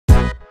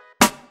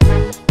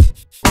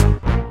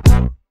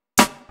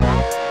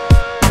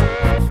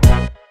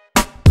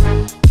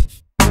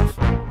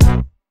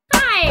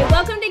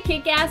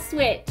kick-ass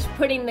switch,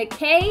 putting the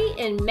K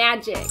in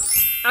magic.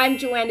 I'm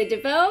Joanna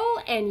DeVoe,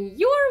 and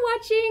you're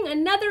watching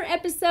another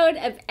episode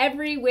of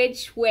Every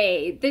Which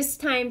Way, this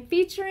time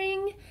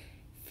featuring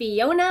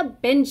Fiona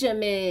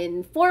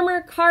Benjamin,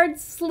 former card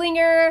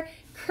slinger,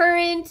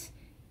 current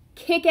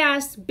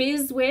kick-ass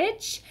Biz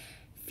Witch.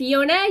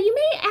 Fiona, you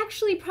may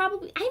actually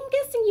I'm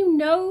guessing you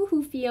know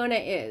who Fiona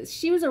is.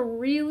 She was a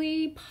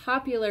really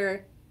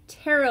popular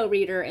tarot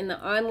reader in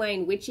the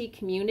online witchy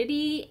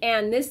community,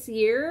 and this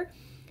year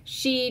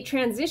she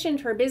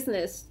transitioned her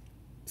business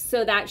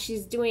so that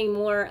she's doing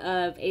more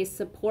of a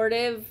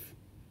supportive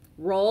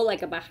role,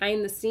 like a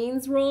behind the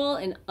scenes role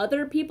in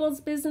other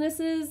people's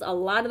businesses. A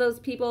lot of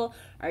those people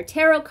are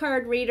tarot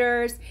card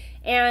readers,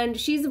 and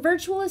she's a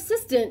virtual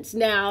assistant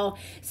now.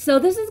 So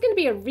this is going to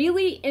be a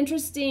really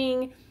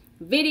interesting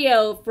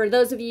video for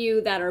those of you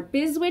that are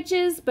biz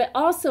witches, but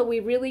also we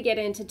really get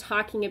into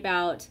talking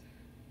about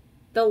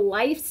the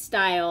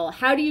lifestyle.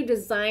 How do you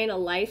design a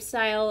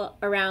lifestyle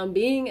around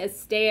being a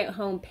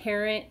stay-at-home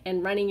parent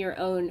and running your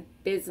own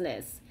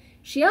business?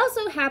 She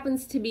also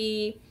happens to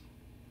be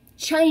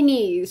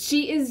Chinese.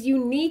 She is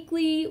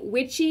uniquely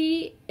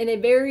witchy in a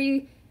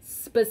very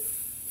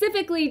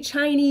specifically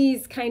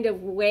Chinese kind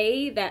of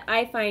way that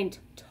I find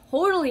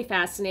totally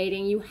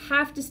fascinating. You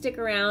have to stick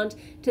around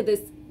to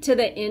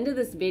the end of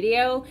this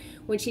video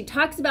when she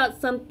talks about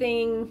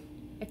something.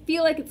 I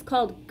feel like it's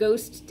called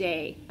Ghost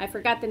Day. I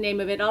forgot the name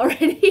of it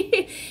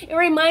already. It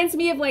reminds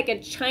me of like a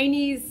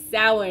Chinese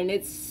Samhain.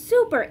 It's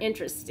super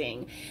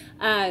interesting.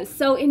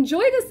 So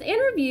enjoy this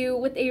interview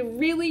with a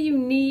really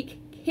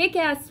unique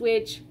kick-ass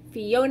witch,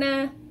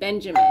 Fiona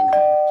Benjamin.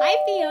 Hi,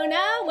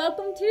 Fiona.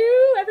 Welcome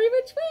to Every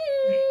Which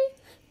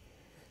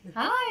Way.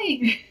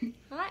 Hi.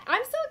 Hi.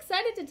 I'm so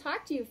excited to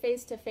talk to you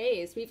face to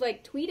face. We've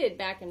like tweeted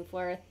back and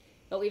forth,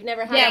 but we've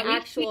never had an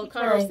actual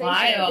conversation. For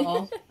a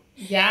while.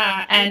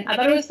 Yeah, and I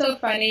thought it was so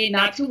funny.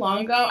 Not too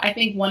long ago, I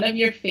think one of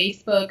your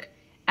Facebook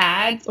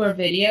ads or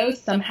videos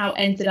somehow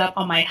ended up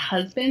on my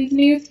husband's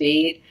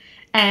newsfeed,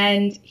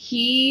 and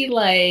he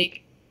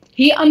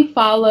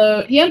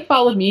unfollowed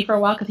me for a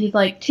while because he's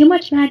like, too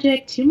much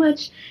magic, too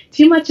much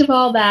of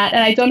all that,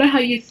 and I don't know how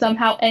you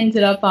somehow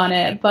ended up on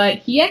it, but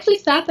he actually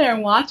sat there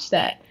and watched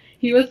it.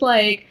 He was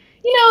like,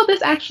 you know,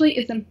 this actually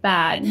isn't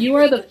bad. You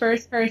are the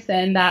first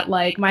person that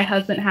like my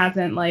husband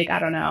hasn't like, I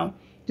don't know,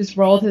 just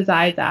rolled his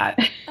eyes at.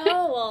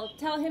 Oh, well,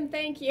 tell him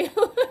thank you.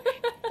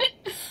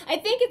 I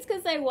think it's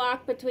because I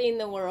walk between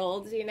the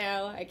worlds, you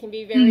know. I can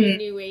be very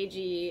new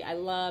agey. I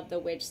love the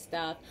witch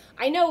stuff.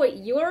 I know what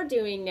you're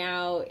doing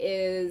now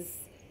is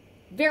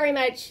very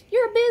much,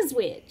 you're a biz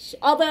witch.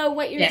 Although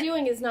what you're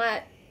doing is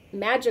not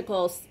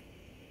magical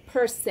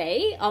per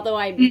se. Although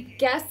I'm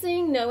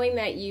guessing, knowing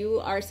that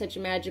you are such a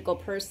magical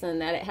person,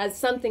 that it has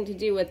something to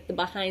do with the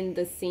behind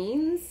the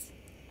scenes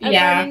of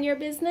running your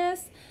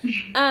business.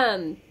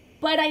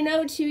 But I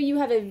know, too, you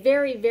have a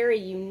very, very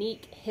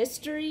unique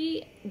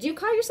history. Do you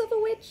call yourself a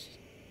witch?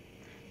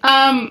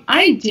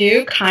 I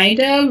do,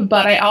 kind of,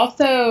 but I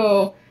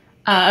also,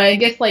 I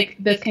guess, like,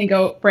 this can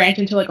branch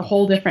into, like, a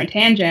whole different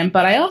tangent,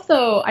 but I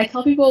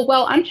tell people,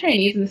 well, I'm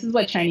Chinese, and this is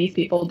what Chinese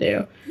people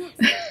do. Yes,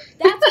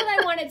 that's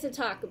what I wanted to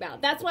talk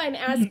about. That's why I'm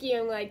asking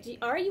you, like,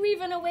 are you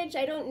even a witch?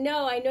 I don't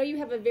know. I know you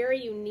have a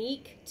very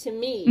unique, to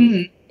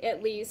me,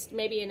 at least,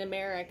 maybe in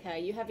America,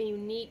 you have a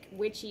unique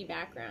witchy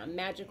background,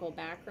 magical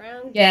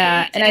background.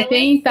 Yeah, and I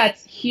think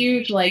that's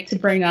huge, like, to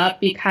bring up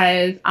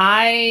because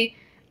I'm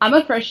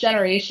a first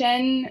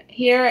generation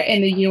here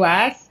in the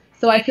U.S.,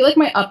 so I feel like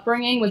my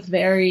upbringing was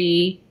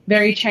very,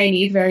 very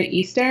Chinese, very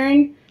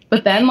Eastern.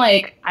 But then,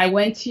 like, I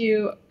went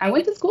to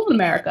school in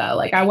America.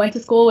 Like, I went to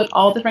school with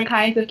all different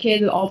kinds of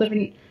kids with all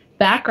different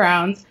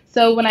backgrounds.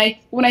 So when I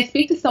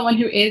speak to someone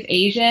who is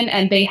Asian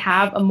and they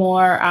have a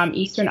more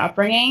Eastern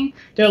upbringing,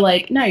 they're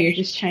like, no, you're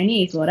just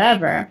Chinese,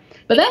 whatever.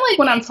 But then, like,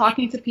 when I'm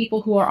talking to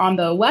people who are on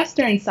the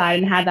Western side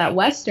and had that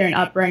Western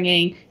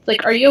upbringing, it's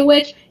like, are you a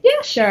witch?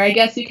 Yeah, sure. I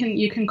guess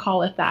you can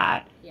call it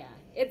that. Yeah,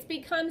 it's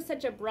become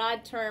such a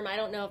broad term. I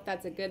don't know if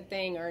that's a good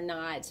thing or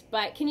not.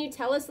 But can you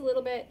tell us a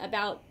little bit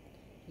about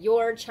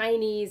your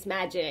Chinese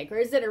magic, or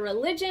is it a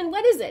religion?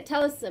 What is it?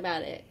 Tell us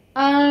about it.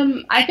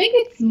 I think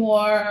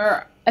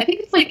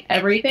it's like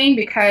everything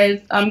because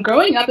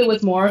growing up it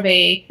was more of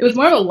a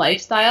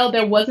lifestyle.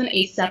 There wasn't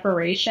a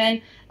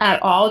separation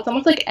at all. It's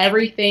almost like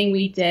everything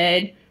we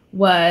did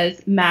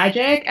was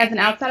magic. As an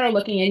outsider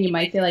looking in, you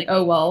might say like,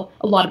 oh well,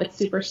 a lot of it's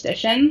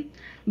superstition.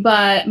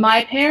 But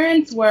my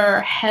parents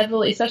were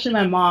heavily, especially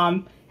my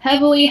mom,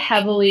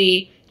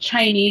 heavily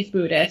Chinese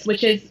Buddhist,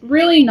 which is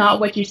really not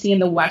what you see in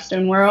the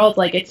Western world.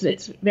 Like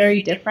it's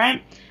very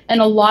different.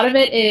 And a lot of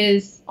it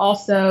is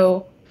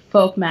also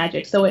folk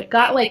magic. So it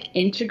got like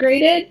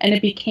integrated and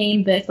it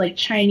became this like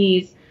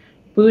Chinese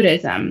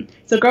Buddhism.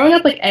 So growing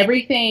up, like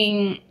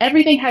everything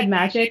had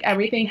magic,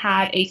 everything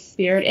had a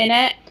spirit in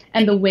it.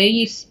 And the way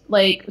you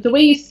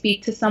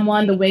speak to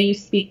someone, the way you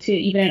speak to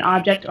even an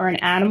object or an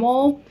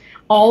animal,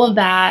 all of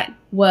that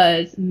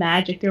was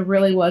magic. There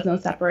really was no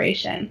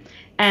separation.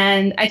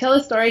 And I tell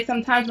the story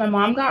sometimes my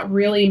mom got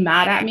really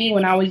mad at me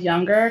when I was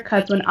younger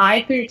because when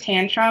I threw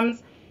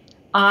tantrums,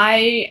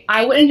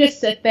 I wouldn't just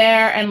sit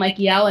there and like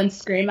yell and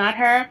scream at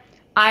her.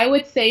 I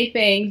would say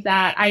things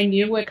that I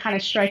knew would kind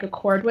of strike a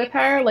chord with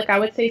her. Like I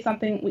would say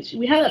something, which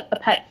we had a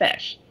pet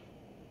fish,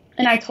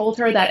 and I told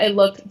her that it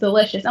looked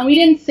delicious. And we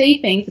didn't say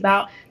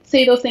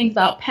those things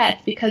about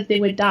pets because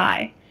they would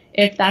die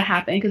if that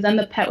happened. Because then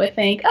the pet would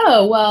think,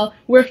 oh, well,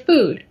 we're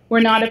food. We're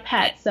not a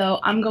pet, so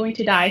I'm going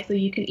to die so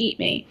you can eat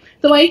me.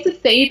 So I used to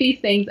say these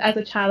things as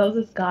a child. I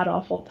was this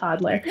god-awful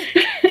toddler.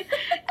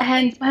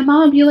 And my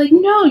mom would be like,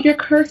 no, you're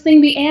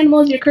cursing the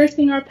animals. You're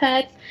cursing our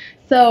pets.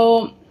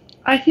 So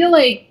I feel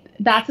like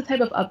that's the type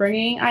of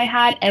upbringing I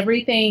had.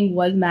 Everything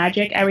was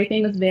magic.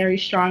 Everything was very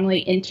strongly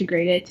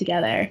integrated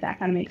together, if that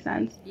kind of makes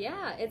sense.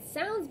 Yeah, it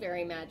sounds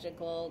very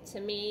magical to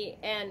me,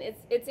 and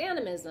it's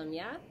animism,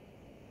 yeah?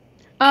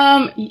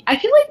 I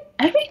feel like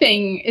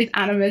everything is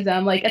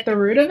animism. Like at the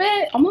root of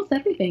it, almost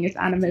everything is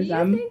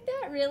animism. Do you think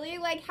that really?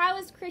 Like, how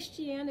is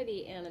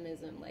Christianity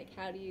animism? Like,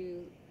 how do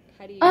you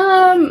see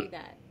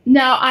that?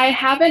 No, I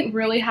haven't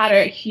really had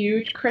a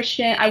huge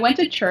Christian. I went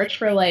to church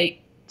for like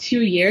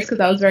 2 years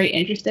because I was very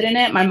interested in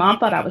it. My mom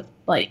thought I was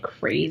like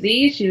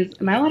crazy. She was,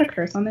 am I allowed to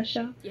curse on this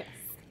show? Yes.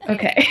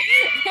 Okay.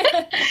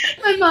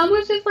 My mom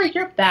was just like,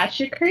 you're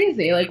batshit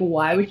crazy. Like,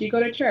 why would you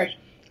go to church?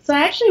 So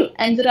I actually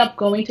ended up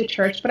going to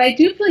church, but I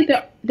do feel like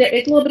there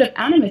is a little bit of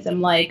animism,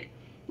 like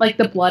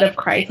the blood of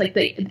Christ, like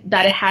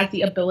that it has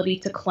the ability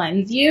to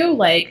cleanse you.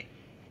 Like,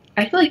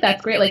 I feel like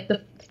that's great. Like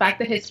the fact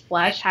that his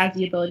flesh has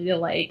the ability to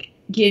like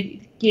give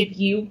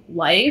you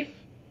life.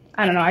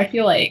 I don't know. I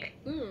feel like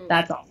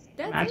that's also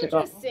magical.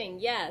 That's interesting.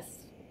 Yes.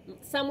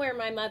 Somewhere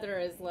my mother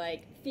is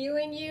like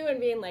feeling you and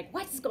being like,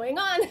 what's going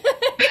on?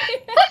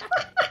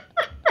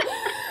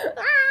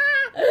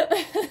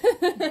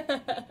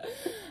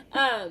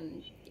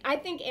 I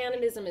think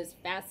animism is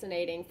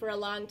fascinating. For a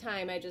long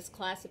time, I just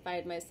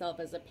classified myself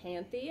as a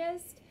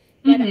pantheist.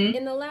 But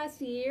in the last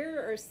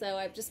year or so,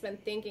 I've just been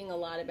thinking a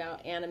lot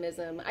about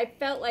animism. I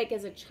felt like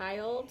as a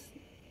child,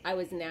 I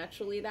was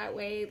naturally that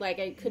way. Like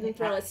I couldn't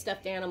throw a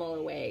stuffed animal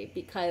away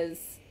because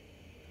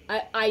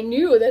I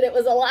knew that it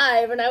was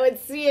alive, and I would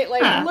see it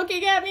like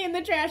looking at me in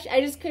the trash.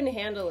 I just couldn't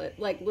handle it,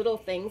 like little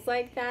things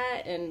like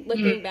that. And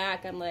looking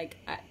back, I'm like,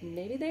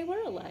 maybe they were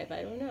alive.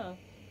 I don't know.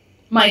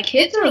 My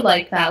kids are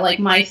like that. Like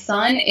my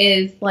son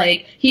is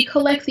like, he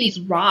collects these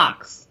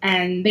rocks,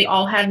 and they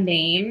all have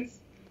names,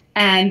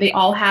 and they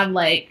all have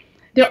like,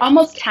 they're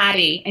almost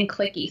catty and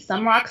clicky.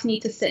 Some rocks need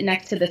to sit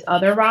next to this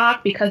other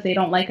rock because they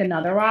don't like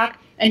another rock.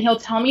 And he'll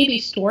tell me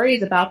these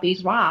stories about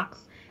these rocks.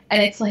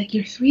 And it's like,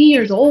 you're 3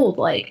 years old.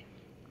 Like,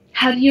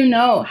 how do you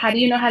know? How do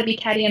you know how to be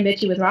catty and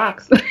bitchy with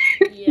rocks?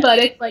 Yeah. But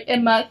it's like,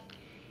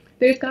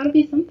 there's got to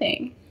be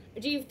something.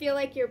 Do you feel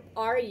like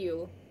are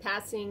you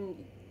passing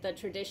the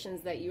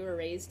traditions that you were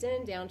raised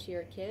in down to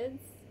your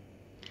kids?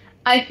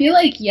 I feel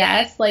like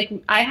yes. Like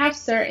I have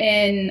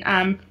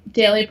certain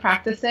daily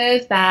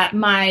practices that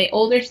my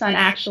older son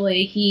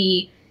actually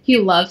he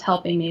loves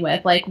helping me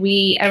with. Like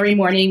every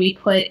morning we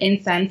put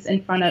incense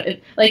in front of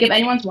it. Like if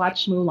anyone's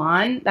watched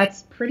Mulan,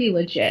 that's pretty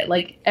legit.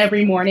 Like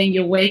every morning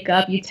you wake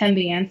up, you tend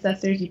the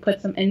ancestors, you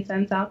put some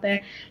incense out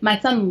there. My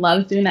son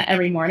loves doing that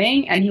every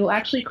morning, and he will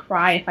actually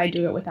cry if I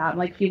do it without him.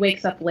 Like if he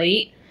wakes up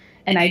late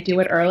and I do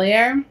it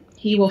earlier,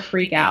 he will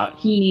freak out.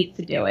 He needs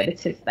to do it.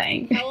 It's his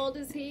thing. How old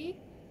is he?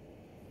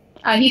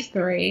 He's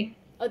 3.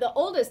 Oh, the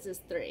oldest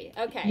is 3.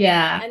 Okay.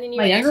 Yeah. And then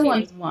my younger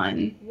one's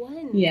 1.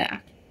 1. Yeah.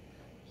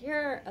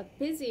 You're a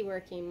busy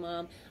working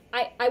mom.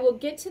 I will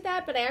get to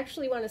that, but I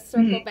actually want to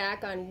circle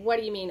back on what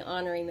do you mean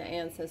honoring the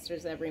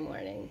ancestors every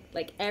morning?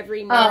 Like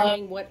every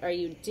morning, what are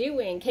you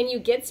doing? Can you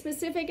get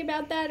specific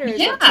about that, or is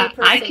it too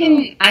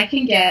personal? I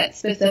can get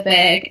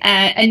specific,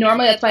 and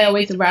normally that's why I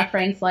always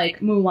reference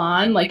like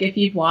Mulan. Like if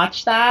you've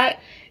watched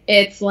that,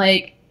 it's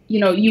like, you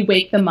know, you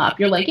wake them up.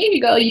 You're like, here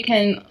you go. You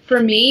can.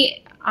 For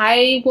me,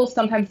 I will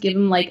sometimes give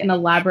them like an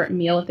elaborate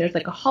meal if there's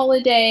like a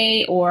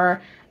holiday,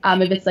 or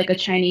if it's like a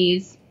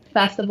Chinese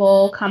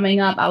festival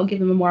coming up, I'll give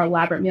them a more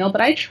elaborate meal.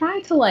 But I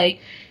try to like,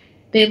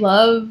 they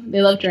love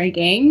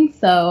drinking,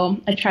 so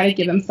I try to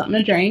give them something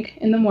to drink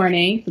in the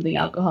morning, something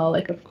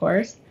alcoholic, of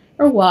course,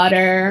 or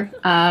water,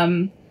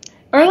 or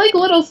like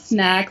little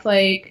snacks.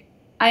 Like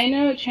I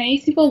know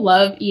Chinese people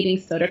love eating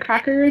soda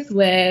crackers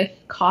with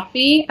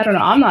coffee. I don't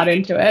know, I'm not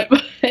into it,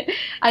 but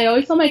I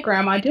always saw my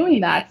grandma doing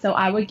that, so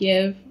I would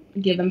give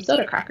them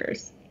soda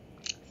crackers.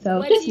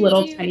 So just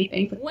little tiny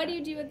things. What do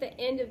you do at the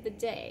end of the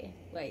day?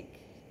 Like,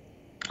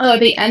 oh,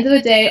 at the end of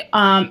the day,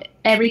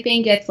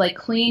 everything gets like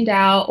cleaned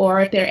out, or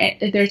if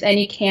there's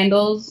any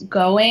candles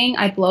going,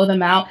 I blow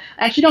them out.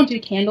 I actually don't do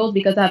candles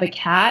because I have a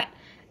cat,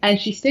 and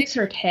she sticks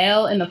her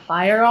tail in the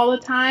fire all the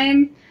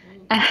time.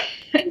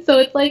 And so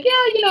it's like,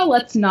 yeah, you know,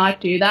 let's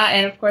not do that.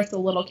 And of course, the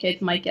little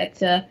kids might get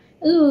to,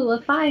 ooh,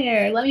 a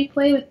fire, let me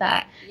play with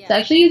that. Yeah. So I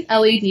actually use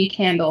LED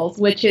candles,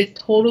 which is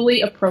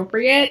totally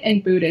appropriate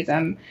in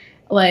Buddhism.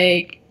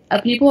 Like,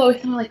 people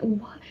always tell me, like,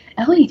 what?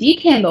 LED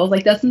candles,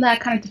 like, doesn't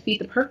that kind of defeat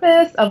the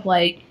purpose of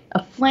like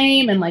a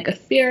flame and like a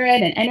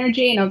spirit and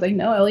energy? And I was like,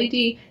 no,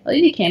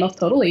 LED candles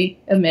totally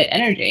emit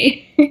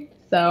energy.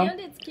 So, and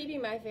it's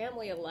keeping my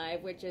family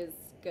alive, which is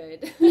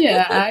good.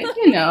 Yeah,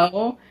 you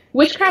know,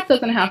 witchcraft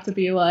doesn't have to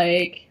be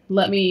like,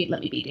 let me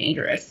be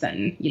dangerous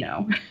and, you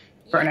know,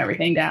 burn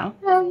everything down.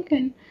 No,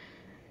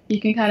 you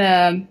can kind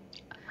of,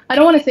 I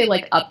don't want to say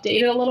like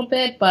update it a little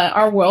bit, but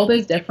our world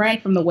is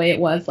different from the way it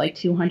was like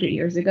 200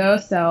 years ago.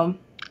 So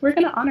we're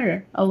going to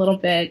honor a little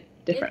bit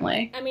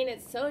differently.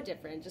 It's so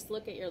different. Just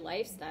look at your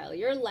lifestyle.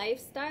 Your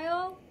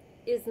lifestyle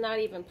is not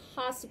even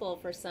possible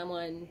for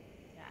someone,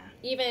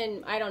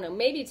 even, I don't know,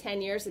 maybe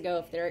 10 years ago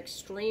if they're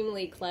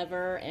extremely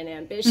clever and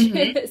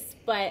ambitious.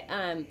 But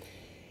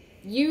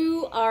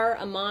you are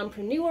a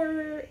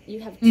mompreneur. You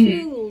have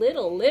two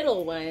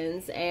little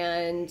ones,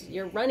 and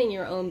you're running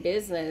your own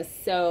business.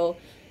 So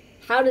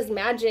how does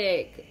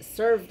magic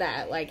serve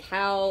that? Like,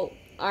 how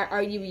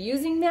are you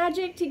using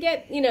magic to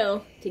get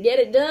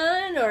it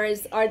done, or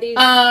are these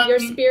your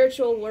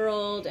spiritual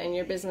world and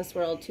your business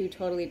world two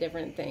totally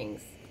different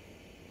things?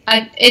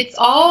 It's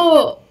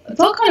all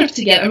kind of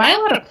together. Am I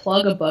allowed to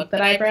plug a book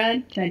that I've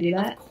read? Can I do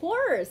that? Of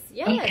course,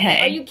 yes. Okay.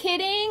 Are you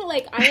kidding?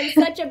 Like, I am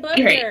such a book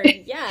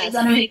nerd. Yes. I just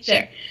want to make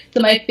sure. So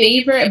my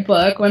favorite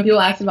book, when people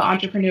ask about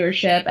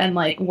entrepreneurship and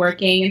like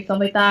working and stuff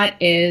like that,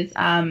 is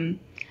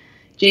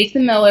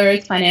Jason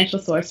Miller's Financial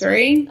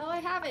Sorcery. Oh,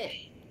 I have it.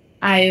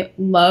 I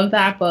love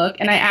that book,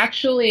 and I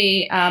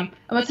actually, I'm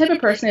a type of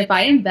person, if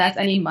I invest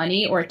any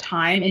money or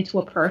time into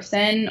a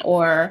person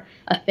or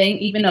a thing,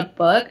 even a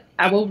book,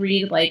 I will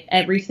read like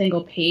every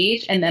single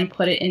page and then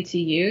put it into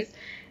use.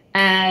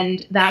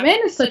 And that man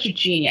is such a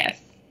genius,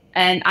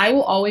 and I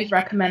will always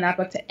recommend that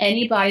book to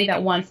anybody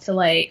that wants to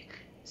like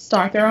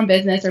start their own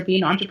business or be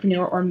an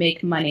entrepreneur or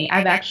make money.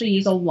 I've actually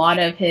used a lot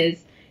of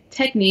his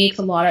techniques,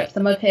 some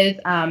of his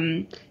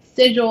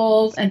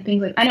sigils and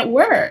things like that, and it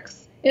works.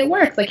 It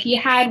works. Like, he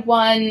had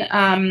one,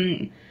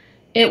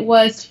 it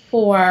was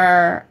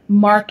for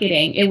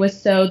marketing. It was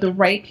so the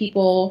right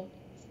people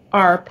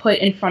are put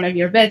in front of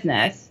your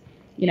business,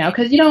 you know,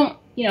 because you don't,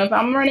 you know, if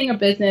I'm running a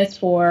business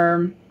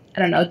for, I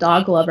don't know,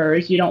 dog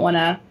lovers, you don't want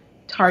to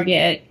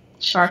target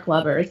shark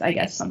lovers, I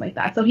guess, something like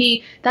that. So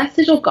that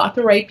sigil got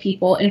the right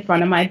people in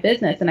front of my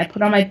business, and I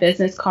put on my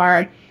business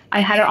card. I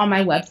had it on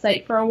my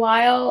website for a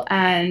while,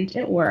 and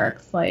it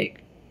works. Like,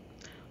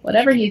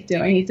 whatever he's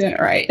doing it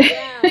right.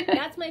 Yeah,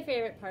 that's my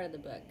favorite part of the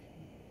book.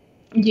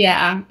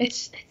 Yeah,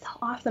 it's so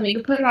awesome. You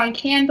can put it on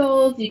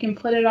candles, you can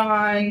put it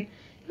on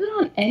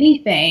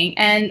anything.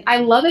 And I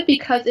love it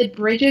because it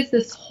bridges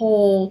this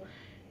whole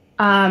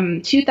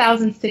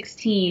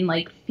 2016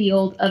 like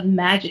field of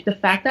magic. The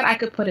fact that I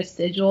could put a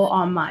sigil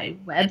on my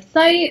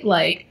website,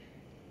 like,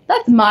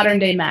 that's modern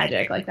day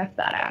magic. Like, that's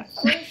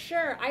badass. For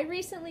sure. I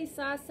recently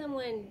saw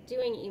someone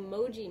doing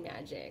emoji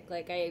magic.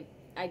 Like,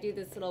 I do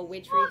this little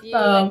witch review.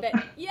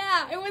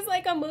 Yeah, it was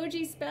like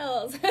emoji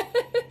spells.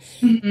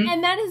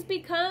 And that has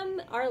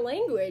become our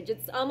language.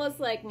 It's almost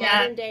like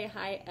modern day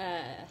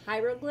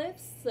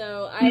hieroglyphs.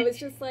 So I was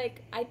just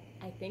like, I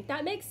think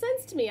that makes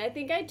sense to me. I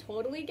think I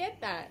totally get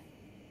that.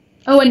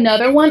 Oh,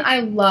 another one I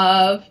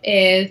love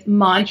is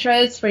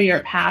mantras for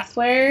your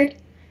password.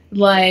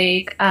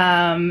 Like,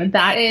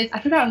 that is, I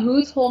forgot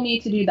who told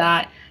me to do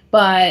that,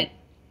 but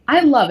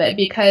I love it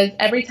because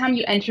every time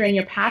you enter in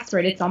your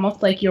password, it's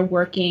almost like you're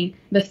working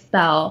the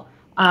spell.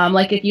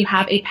 Like, if you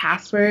have a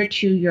password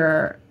to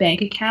your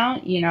bank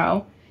account, you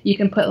know, you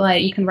can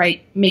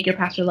make your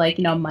password like,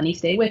 you know, money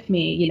stay with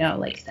me, you know,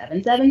 like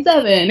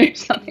 777 or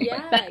something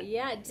like that.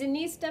 Yeah.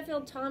 Denise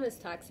Duffield-Thomas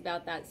talks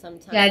about that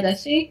sometimes. Yeah,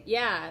 does she?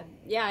 Yeah,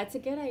 it's a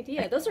good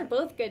idea. Those are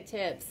both good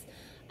tips.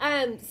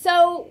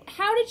 So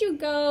how did you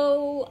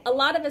go? A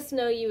lot of us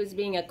know you as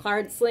being a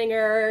card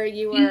slinger.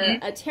 You were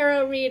a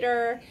tarot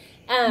reader.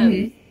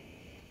 I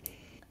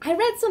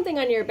read something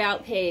on your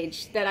About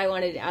page that I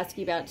wanted to ask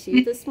you about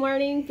too this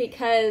morning,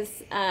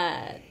 because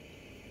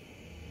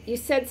you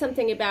said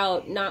something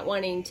about not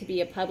wanting to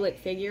be a public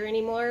figure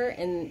anymore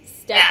and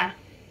instead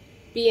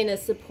be in a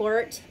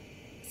support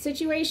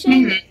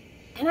situation.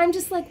 And I'm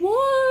just like,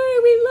 why?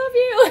 We love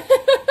you.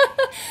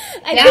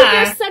 I think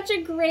you're such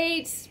a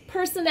great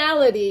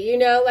personality, you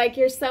know, like,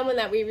 you're someone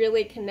that we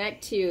really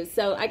connect to.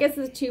 So I guess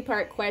it's a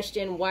two-part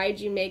question. Why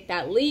did you make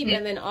that leap?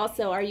 And then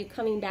also, are you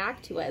coming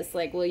back to us?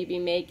 Like, will you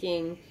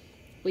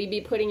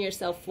be putting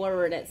yourself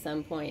forward at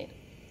some point?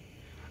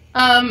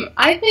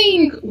 I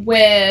think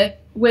with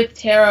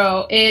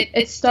tarot,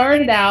 it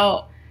started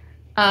out,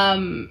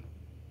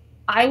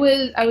 I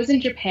was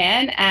in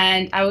Japan,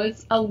 and I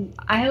was a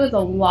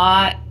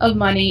lot of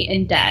money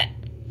in debt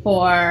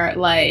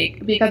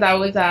because I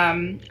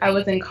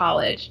was in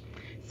college.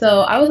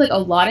 So I was like a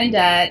lot in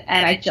debt,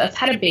 and I just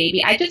had a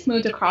baby. I just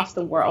moved across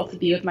the world to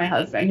be with my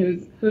husband,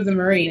 who's a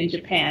Marine in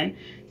Japan.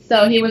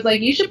 So he was like,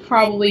 you should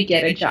probably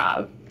get a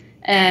job.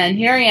 And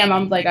here I am. I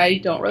was like, I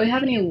don't really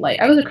have any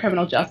I was a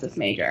criminal justice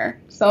major.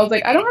 So I was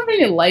like, I don't have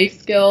any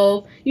life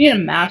skills. You need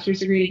a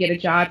master's degree to get a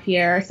job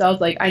here. So I was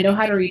like, I know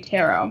how to read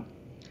tarot.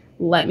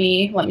 Let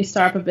me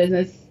start up a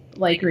business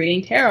like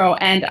reading tarot.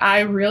 And I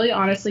really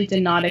honestly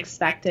did not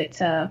expect it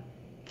to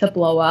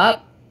blow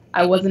up.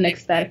 I wasn't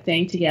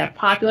expecting to get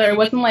popular. It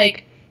wasn't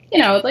like, you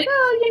know, it's like,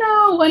 oh, you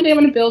know, one day I'm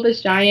going to build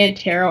this giant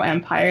tarot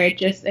empire.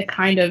 It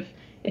kind of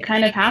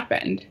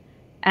happened.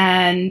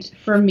 And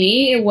for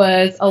me, it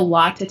was a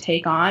lot to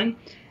take on.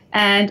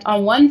 And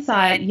on one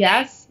side,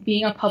 yes,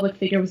 being a public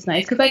figure was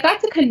nice because I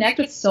got to connect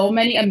with so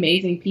many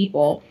amazing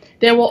people.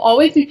 There will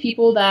always be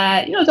people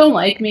that, don't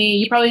like me.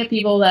 You probably have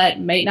people that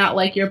may not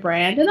like your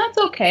brand, and that's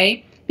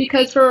okay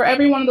because for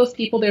every one of those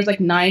people, there's like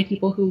 9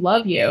 people who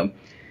love you.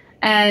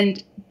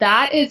 And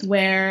that's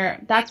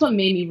what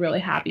made me really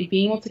happy,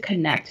 being able to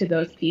connect to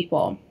those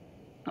people.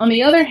 On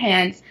the other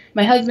hand,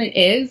 my husband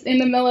is in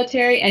the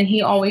military, and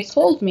he always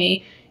told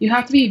me, you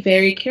have to be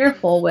very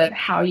careful with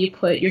how you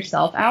put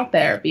yourself out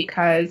there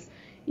because,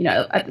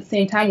 at the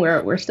same time,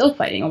 we're still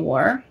fighting a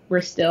war.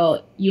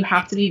 You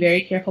have to be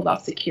very careful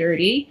about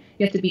security.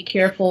 You have to be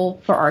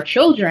careful for our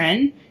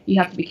children. You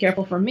have to be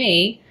careful for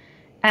me.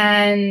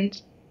 And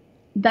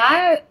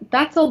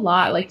that's a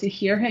lot, like to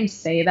hear him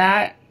say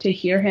that, to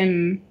hear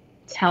him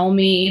tell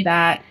me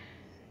that.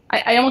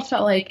 I almost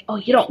felt like, oh,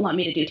 you don't want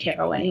me to do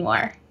tarot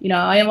anymore.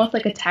 I almost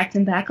like attacked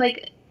him back,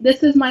 like,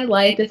 this is my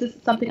life. This is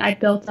something I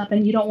built up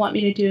and you don't want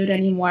me to do it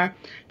anymore.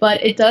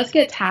 But it does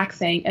get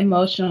taxing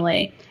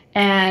emotionally.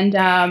 And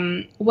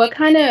what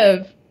kind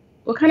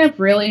of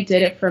really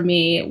did it for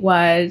me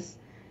was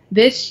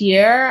this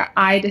year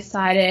I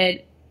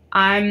decided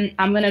I'm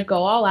going to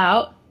go all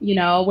out.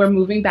 We're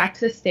moving back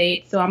to the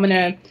States, so I'm going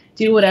to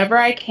do whatever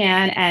I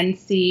can and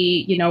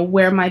see,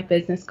 where my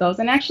business goes.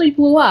 And actually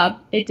blew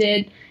up. It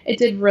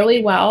did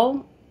really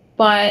well,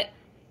 but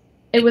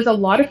it was a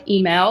lot of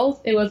emails.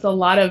 It was a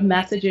lot of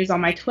messages on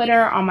my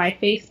Twitter, on my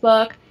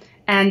Facebook,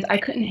 and I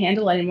couldn't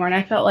handle it anymore. And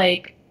I felt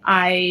like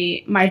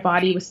my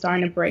body was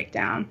starting to break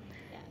down.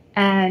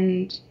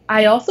 And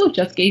I also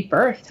just gave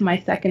birth to my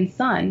second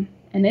son,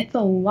 and it's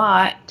a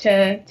lot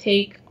to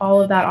take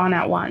all of that on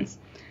at once.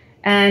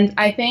 And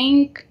I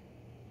think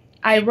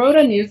I wrote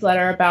a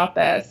newsletter about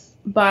this,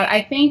 but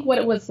I think what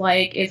it was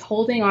like is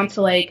holding on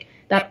to like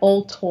that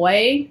old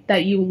toy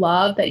that you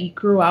love, that you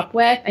grew up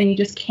with, and you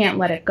just can't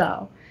let it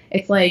go.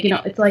 It's like,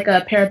 it's like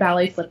a pair of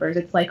ballet slippers.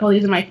 It's like, oh,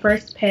 these are my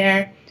first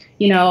pair.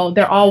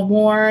 They're all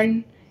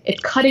worn. It's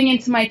cutting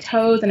into my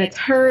toes and it's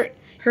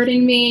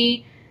hurting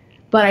me,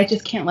 but I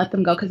just can't let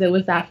them go because it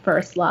was that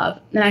first love.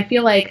 And I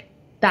feel like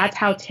that's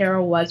how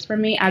tarot was for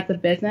me as a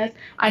business.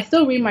 I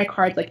still read my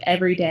cards like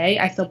every day.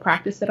 I still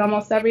practice it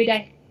almost every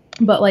day,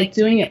 but like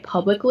doing it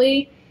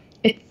publicly,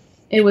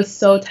 it was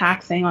so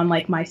taxing on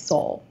like my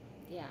soul.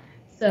 Yeah.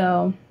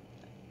 So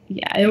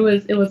yeah, it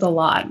was a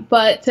lot.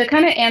 But to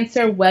kind of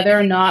answer whether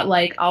or not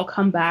like I'll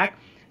come back,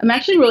 I'm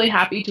actually really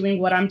happy doing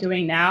what I'm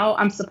doing now.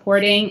 I'm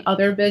supporting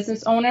other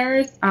business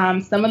owners.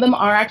 Some of them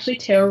are actually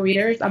tarot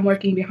readers. I'm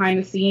working behind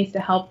the scenes to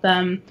help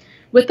them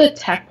with the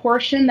tech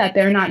portion that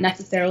they're not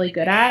necessarily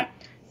good at.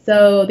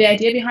 So the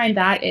idea behind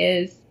that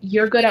is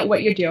you're good at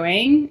what you're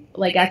doing.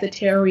 Like as a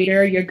tarot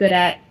reader, you're good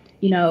at,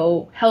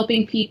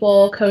 helping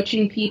people,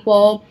 coaching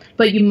people,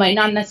 but you might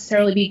not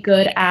necessarily be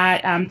good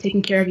at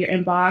taking care of your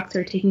inbox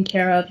or taking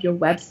care of your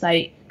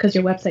website because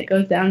your website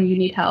goes down and you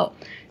need help.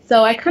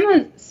 So I kind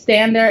of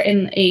stand there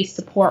in a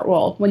support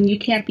role. When you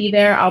can't be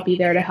there, I'll be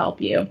there to help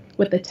you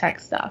with the tech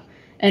stuff.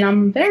 And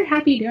I'm very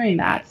happy doing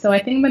that. So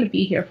I think I'm going to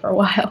be here for a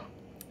while.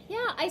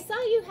 Yeah, I saw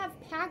you have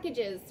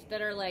packages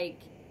that are like,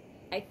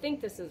 I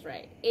think this is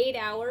right, 8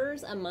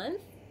 hours a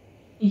month?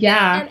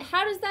 Yeah. And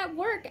how does that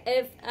work?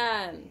 If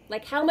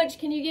like how much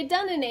can you get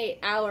done in 8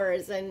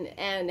 hours,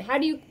 and how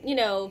do you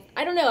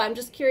I don't know. I'm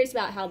just curious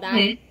about how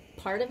that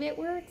part of it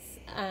works.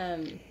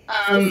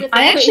 I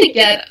actually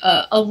get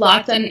a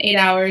lot done in 8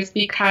 hours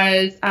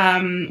because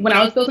when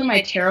I was building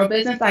my tarot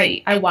business,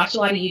 I watched a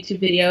lot of YouTube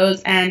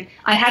videos and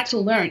I had to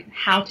learn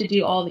how to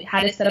do how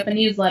to set up a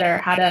newsletter,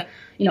 how to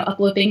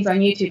upload things on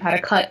YouTube, how to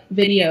cut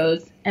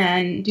videos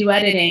and do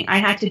editing. I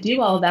had to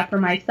do all of that for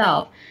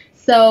myself.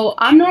 So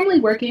I'm normally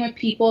working with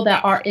people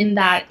that are in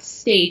that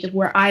stage of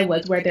where I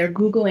was, where they're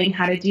Googling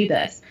how to do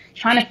this,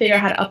 trying to figure out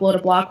how to upload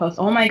a blog post.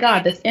 Oh my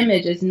God, this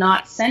image is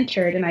not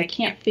centered and I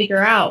can't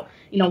figure out,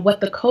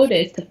 what the code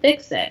is to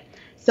fix it.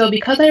 So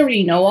because I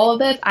already know all of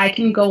this, I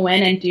can go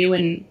in and do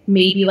in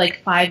maybe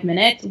like 5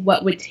 minutes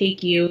what would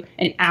take you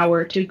an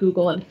hour to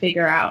Google and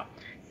figure out.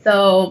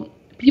 So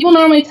people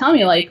normally tell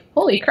me like,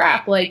 holy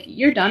crap, like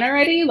you're done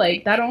already?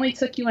 Like that only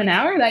took you an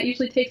hour? That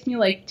usually takes me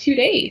like 2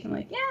 days. I'm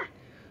like, yeah.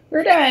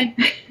 We're done.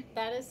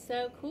 That is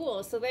so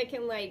cool. So they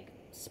can like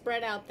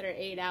spread out their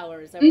 8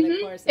 hours over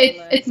the course of the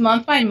month. It's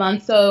month by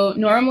month. So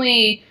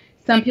normally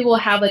some people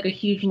have like a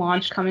huge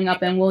launch coming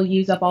up and we'll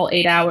use up all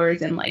 8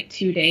 hours in like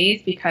 2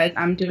 days because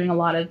I'm doing a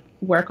lot of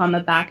work on the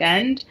back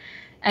end.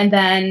 And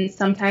then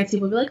sometimes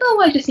people will be like,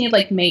 oh, I just need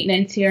like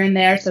maintenance here and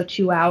there. So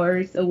 2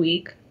 hours a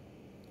week.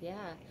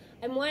 Yeah.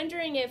 I'm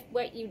wondering if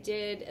what you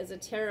did as a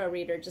tarot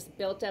reader just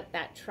built up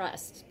that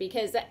trust,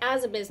 because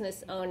as a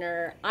business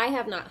owner, I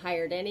have not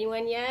hired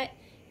anyone yet,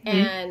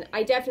 and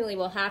I definitely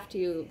will have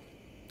to.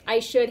 I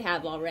should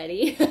have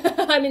already.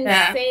 I'm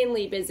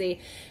insanely busy.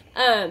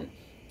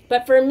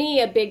 But for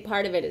me, a big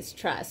part of it is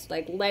trust,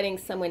 like letting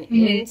someone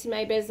into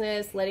my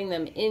business, letting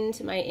them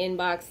into my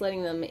inbox,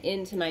 letting them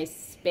into my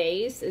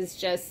space is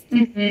just,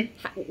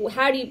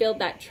 how do you build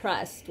that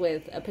trust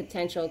with a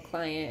potential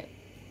client?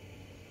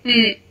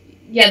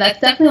 Yeah, that's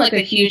definitely like a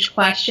huge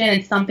question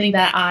and something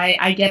that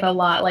I get a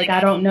lot. Like,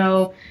 I don't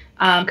know,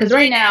 because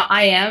right now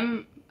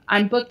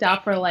I'm booked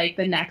out for like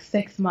the next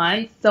 6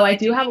 months. So I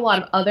do have a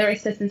lot of other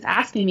assistants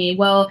asking me,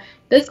 well,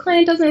 this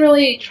client doesn't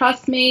really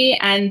trust me,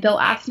 and they'll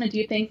ask me to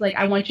do things like,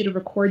 I want you to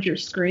record your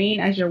screen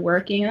as you're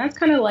working, and that's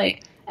kind of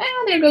like,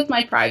 there goes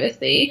my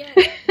privacy.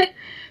 Yeah.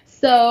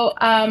 So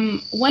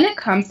when it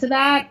comes to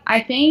that,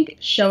 I think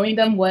showing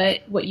them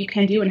what you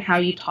can do and how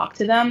you talk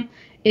to them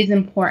is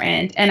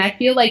important. And I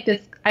feel like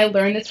I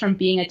learned this from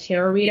being a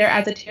tarot reader.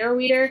 As a tarot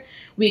reader,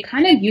 we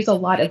kind of use a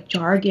lot of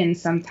jargon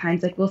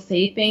sometimes. Like, we'll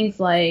say things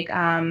like,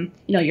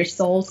 your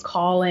soul's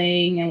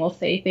calling, and we'll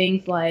say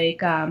things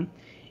like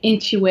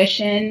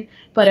intuition,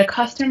 but a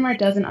customer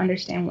doesn't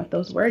understand what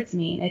those words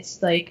mean.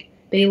 It's like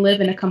they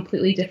live in a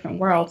completely different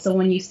world. So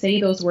when you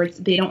say those words,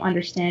 they don't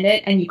understand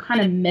it, and you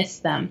kind of miss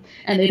them,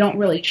 and they don't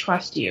really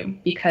trust you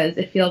because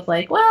it feels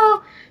like,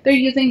 well, they're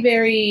using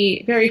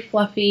very, very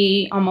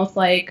fluffy, almost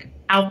like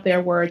out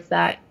there words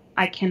that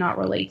I cannot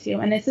relate to.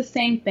 And it's the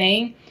same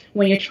thing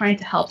when you're trying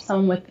to help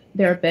someone with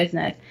their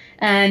business.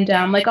 And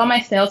like on my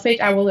sales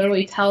page, I will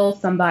literally tell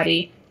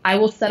somebody, I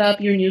will set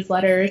up your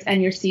newsletters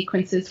and your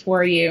sequences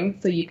for you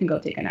so you can go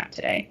take a nap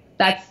today.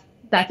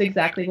 That's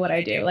exactly what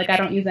I do. Like, I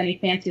don't use any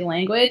fancy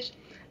language.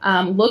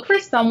 Look for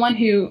someone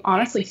who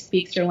honestly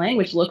speaks your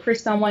language. Look for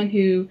someone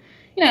who,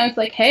 it's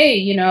like, hey,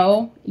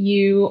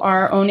 you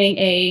are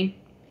owning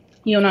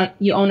you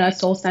own a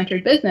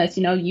soul-centered business.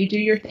 You do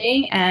your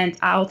thing, and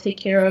I'll take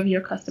care of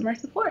your customer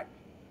support.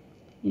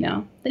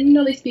 Then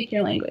they speak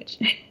your language.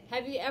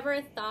 Have you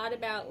ever thought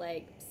about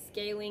like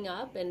scaling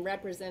up and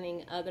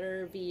representing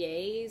other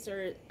VAs,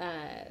 or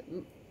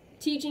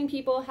teaching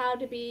people how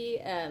to be,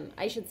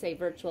 I should say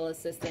virtual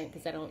assistant,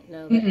 because I don't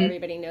know that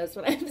everybody knows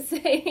what I'm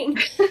saying.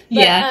 But,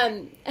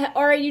 yeah.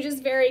 Or are you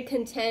just very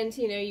content,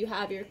 you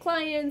have your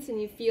clients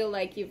and you feel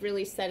like you've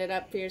really set it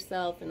up for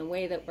yourself in a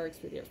way that works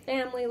with your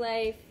family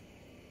life?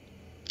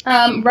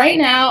 Right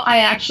now, I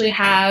actually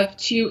have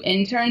 2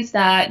 interns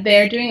that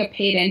they're doing a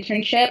paid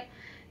internship,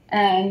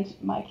 and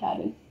my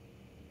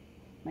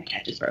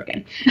cat is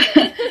broken.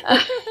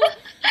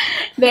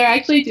 They're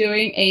actually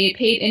doing a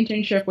paid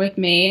internship with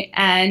me,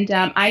 and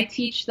I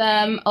teach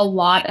them a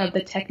lot of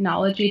the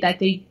technology that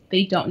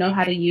they don't know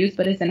how to use,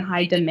 but is in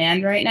high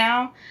demand right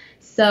now.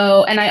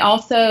 So, and I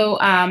also,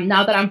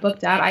 now that I'm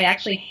booked out, I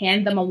actually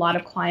hand them a lot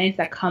of clients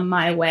that come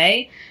my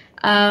way.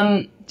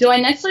 Do I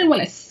necessarily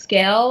want to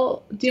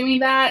scale doing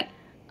that?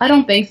 I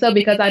don't think so,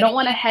 because I don't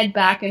want to head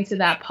back into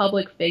that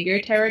public figure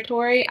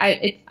territory.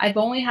 I've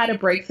only had a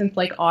break since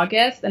like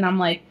August, and I'm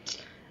like,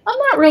 I'm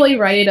not really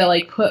ready to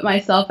like put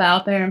myself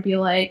out there and be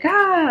like,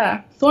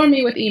 swarm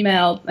me with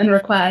emails and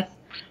requests.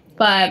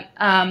 But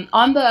on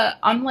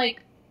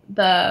like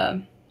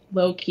the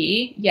low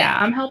key, yeah,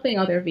 I'm helping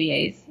other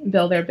VAs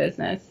build their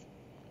business,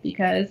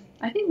 because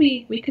I think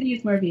we could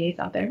use more VAs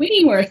out there. We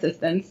need more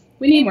assistants.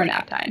 We need more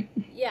nap time.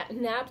 Yeah,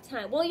 nap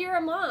time. Well, you're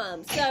a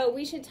mom, so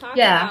we should talk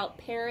about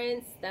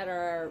parents that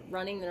are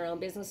running their own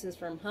businesses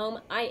from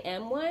home. I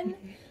am one.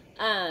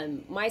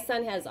 My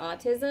son has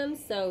autism,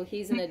 so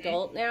he's an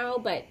adult now,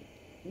 but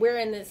we're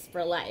in this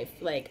for life.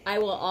 Like, I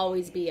will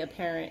always be a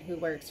parent who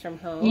works from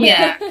home.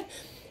 Yeah.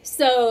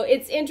 So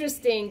it's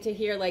interesting to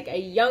hear like a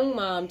young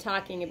mom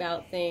talking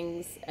about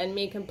things and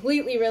me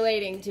completely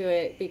relating to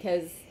it,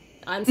 because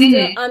I'm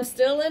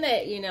still in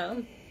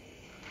it,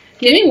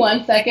 Give me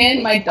 1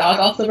 second. My dog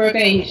also broke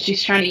in, and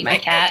she's trying to eat my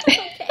cat.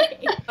 Okay.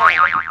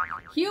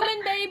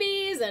 Human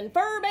babies and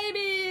fur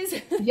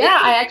babies. Yeah,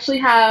 I actually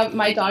have,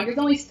 my dog is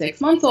only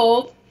 6 months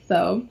old,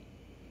 so.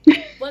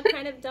 What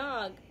kind of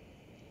dog?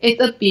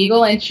 It's a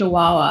beagle and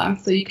chihuahua,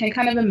 so you can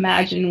kind of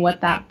imagine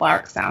what that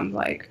bark sounds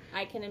like.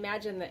 I can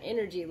imagine the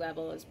energy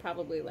level is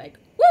probably like,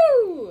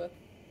 woo!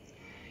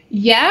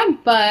 Yeah,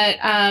 but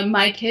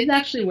my kids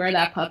actually wear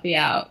that puppy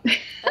out.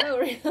 Oh,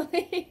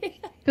 really?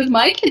 Because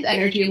my kid's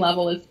energy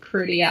level is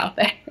pretty out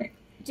there.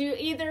 Do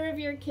either of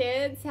your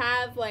kids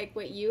have like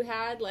what you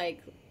had,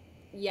 like,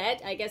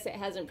 yet? I guess it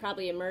hasn't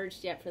probably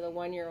emerged yet for the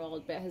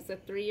 1-year-old, but has the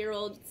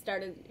 3-year-old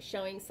started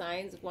showing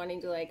signs of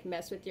wanting to like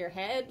mess with your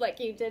head like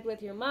you did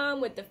with your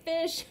mom with the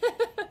fish?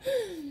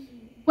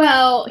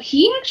 Well,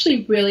 he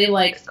actually really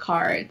likes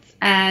cards,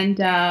 and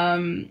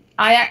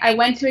I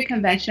went to a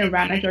convention, and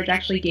Ratna George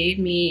actually gave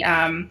me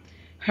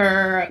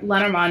her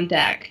Lenormand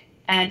deck,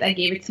 and I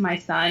gave it to my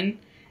son,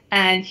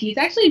 and he's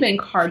actually been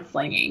card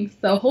slinging,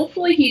 so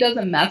hopefully he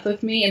doesn't mess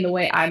with me in the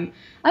way I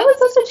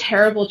was such a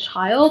terrible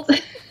child.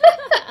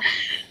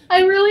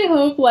 I really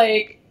hope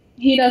like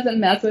he doesn't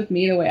mess with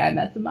me the way I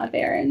mess with my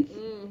parents.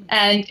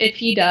 And if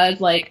he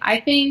does, like, I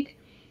think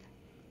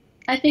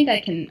I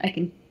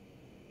can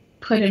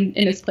put him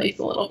in his place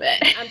a little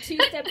bit. I'm 2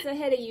 steps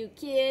ahead of you,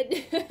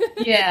 kid.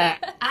 Yeah,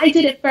 I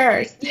did it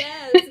first.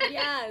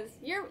 Yes.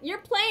 You're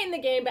playing the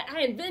game, but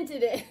I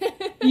invented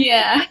it.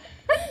 Yeah.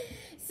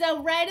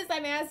 So right as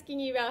I'm asking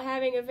you about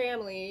having a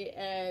family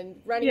and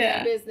running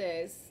a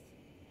business,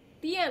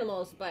 the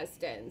animals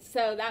bust in.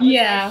 So that was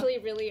actually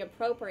really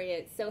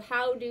appropriate. So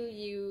how do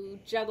you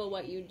juggle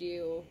what you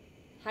do?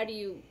 How do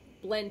you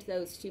blend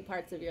those 2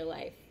 parts of your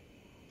life?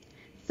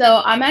 So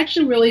I'm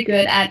actually really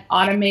good at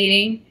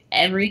automating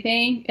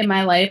everything in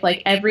my life,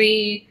 like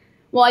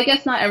well, I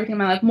guess not everything in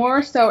my life,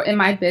 more so in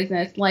my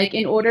business. Like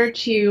in order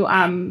to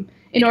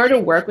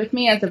work with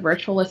me as a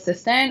virtual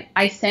assistant,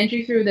 I send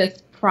you through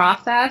this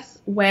process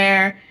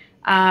where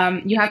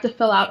you have to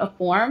fill out a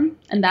form,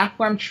 and that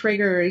form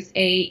triggers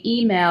a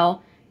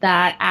email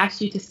that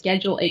asks you to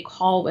schedule a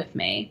call with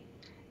me.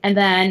 And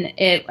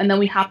then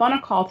we hop on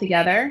a call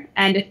together.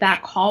 And if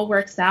that call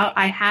works out,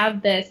 I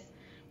have this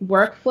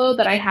workflow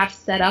that I have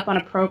set up on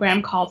a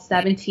program called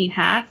 17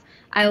 Hats.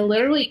 I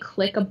literally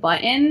click a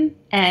button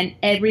and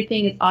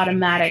everything is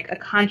automatic. A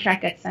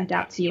contract gets sent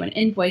out to you, an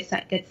invoice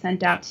that gets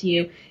sent out to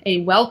you,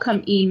 a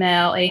welcome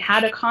email, a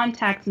how to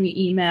contact me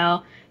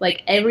email,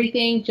 like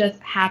everything just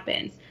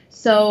happens.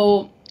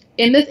 So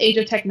in this age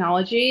of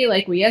technology,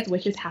 like we as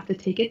witches have to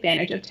take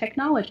advantage of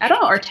technology. I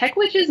don't know, are tech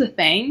witches a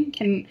thing?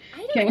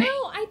 I don't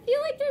know. I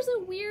feel like there's a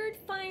weird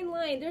fine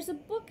line. There's a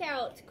book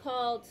out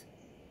called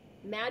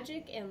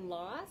Magic and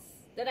Loss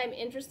that I'm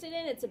interested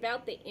in. It's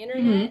about the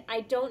internet.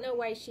 I don't know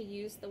why she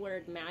used the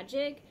word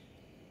magic,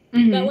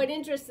 but what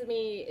interested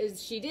me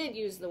is she did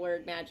use the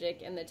word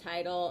magic in the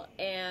title,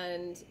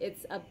 and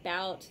it's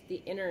about the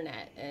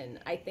internet, and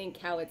I think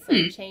how it's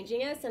like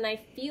changing us, and I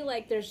feel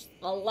like there's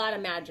a lot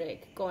of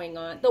magic going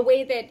on. The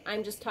way that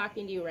I'm just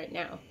talking to you right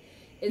now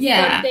is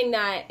something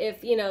that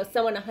if, you know,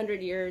 someone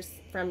 100 years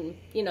from,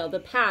 you know, the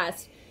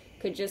past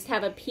could just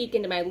have a peek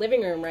into my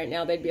living room right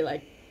now, they'd be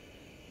like,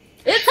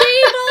 it's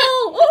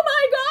evil! Oh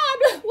my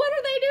God! What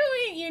are they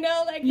doing? You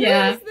know, like, who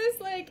is this,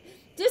 like,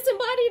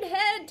 disembodied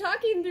head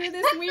talking through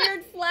this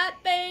weird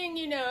flat thing?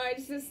 You know,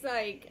 it's just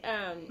like,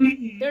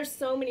 there's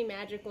so many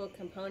magical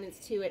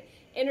components to it.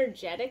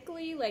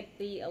 Energetically, like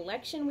the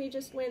election we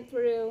just went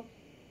through,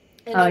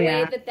 and the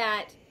way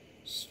that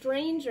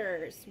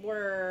strangers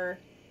were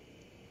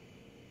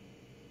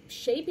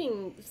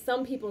shaping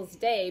some people's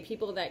day,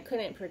 people that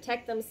couldn't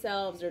protect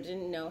themselves or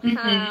didn't know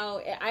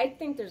how. I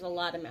think there's a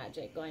lot of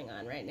magic going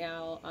on right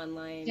now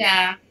online.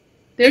 Yeah,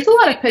 there's a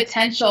lot of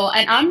potential,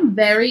 and I'm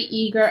very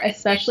eager,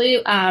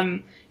 especially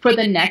for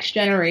the next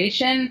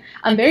generation.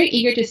 I'm very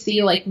eager to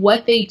see like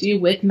what they do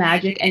with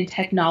magic and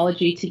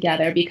technology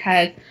together,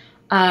 because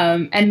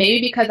and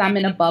maybe because I'm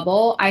in a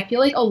bubble, I feel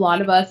like a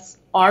lot of us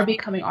are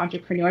becoming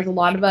entrepreneurs. A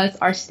lot of us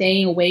are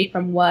staying away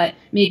from what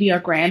maybe our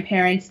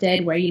grandparents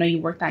did, where, you know, you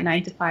work that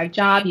 9-to-5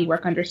 job, you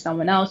work under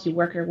someone else, you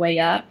work your way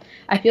up.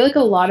 I feel like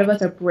a lot of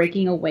us are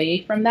breaking away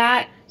from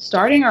that,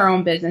 starting our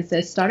own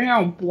businesses, starting our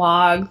own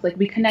blogs. Like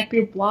we connect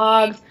through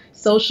blogs,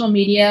 social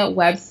media,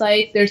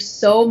 websites. There's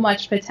so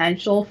much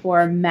potential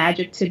for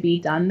magic to be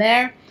done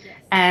there.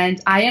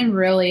 And I am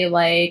really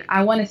like,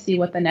 I want to see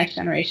what the next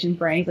generation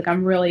brings. Like,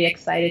 I'm really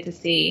excited to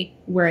see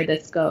where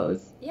this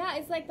goes. Yeah,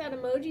 it's like that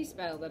emoji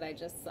spell that I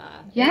just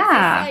saw.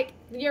 Yeah. It's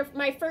like,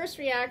 my first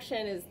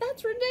reaction is,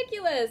 that's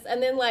ridiculous.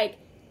 And then, like,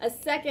 a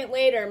second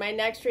later, my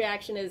next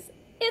reaction is,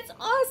 it's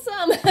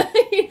awesome.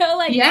 You know,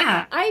 like,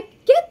 I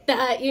get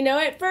that. You know,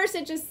 at first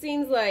it just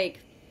seems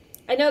like,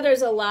 I know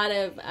there's a lot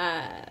of,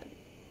 I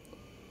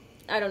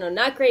don't know,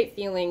 not great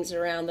feelings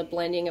around the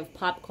blending of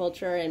pop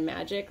culture and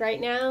magic right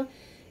now.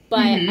 But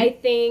I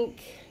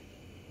think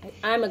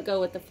I'm a go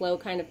with the flow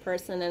kind of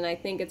person, and I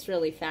think it's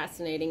really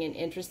fascinating and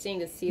interesting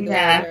to see the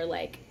way they're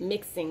like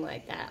mixing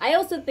like that. I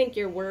also think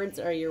your words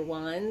are your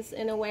wands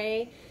in a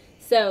way,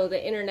 so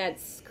the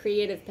internet's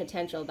creative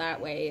potential that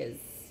way is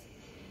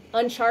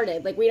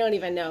uncharted. Like we don't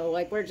even know.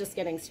 Like we're just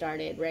getting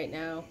started right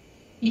now.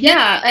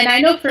 Yeah, and I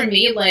know for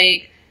me,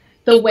 like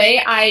the way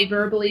I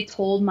verbally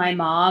told my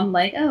mom,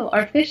 like, oh,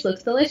 our fish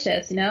looks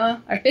delicious, you know,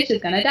 our fish is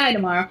gonna die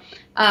tomorrow.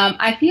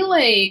 I feel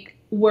like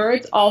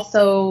words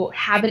also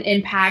have an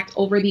impact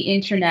over the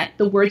internet.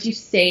 The words you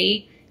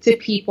say to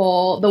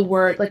people, the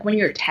word, like when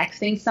you're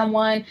texting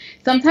someone,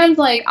 sometimes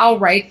like I'll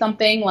write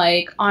something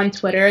like on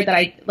Twitter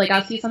that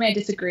I'll see something I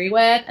disagree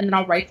with, and then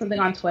I'll write something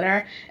on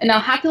Twitter, and I'll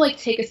have to like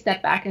take a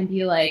step back and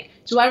be like,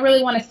 do I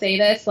really want to say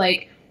this?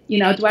 Like, you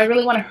know, do I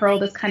really want to hurl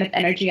this kind of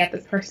energy at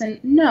this person?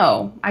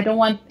 No, I don't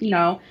want, you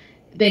know,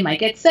 they might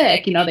get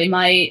sick, you know, it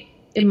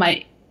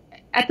might,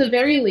 at the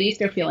very least,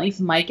 their feelings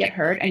might get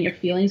hurt, and your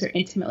feelings are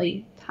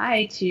intimately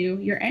tied to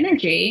your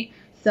energy.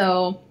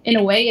 So in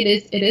a way,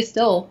 it is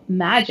still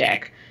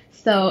magic.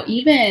 So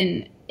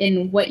even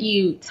in what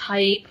you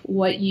type,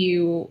 what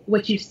you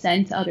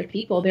send to other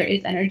people, there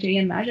is energy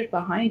and magic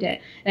behind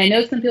it. And I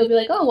know some people be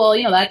like, oh, well,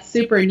 you know, that's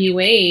super new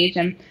age,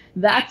 and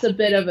that's a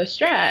bit of a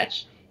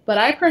stretch. But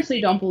I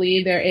personally don't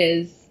believe there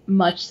is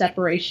much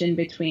separation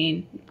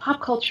between pop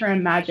culture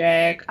and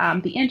magic,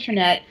 the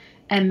internet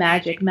and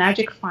magic.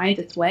 Magic finds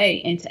its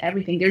way into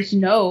everything. There's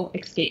no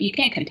escape. You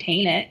can't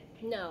contain it.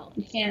 No.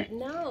 You can't.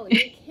 No,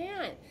 you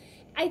can't.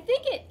 I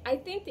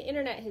think the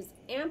internet has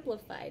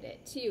amplified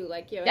it too.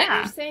 Like, you know,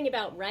 you're saying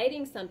about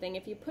writing something,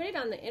 if you put it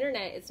on the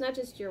internet, it's not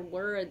just your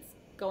words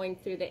going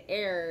through the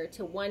air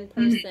to one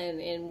person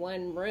in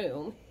one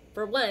room.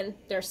 For one,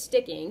 they're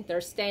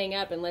staying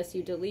up unless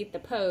you delete the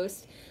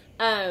post.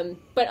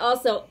 But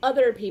also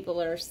other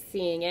people are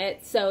seeing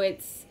it. So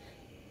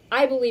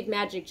I believe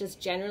magic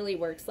just generally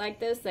works like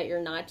this, that you're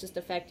not just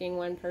affecting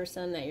one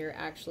person, that you're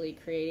actually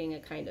creating a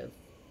kind of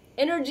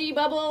energy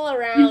bubble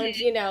around,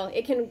 you know,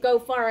 it can go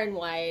far and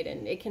wide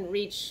and it can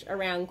reach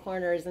around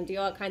corners and do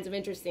all kinds of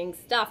interesting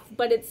stuff,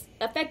 but it's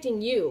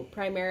affecting you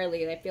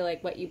primarily. I feel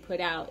like what you put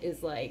out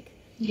is like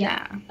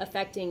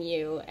affecting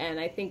you, and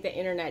I think the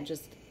internet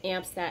just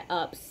amps that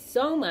up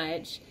so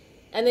much.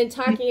 And then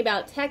talking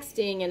about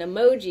texting and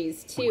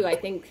emojis too, I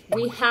think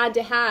we had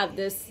to have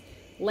this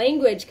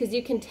language, because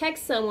you can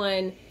text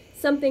someone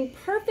something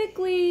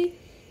perfectly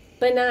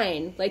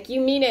benign, like you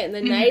mean it in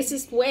the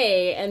nicest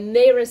way, and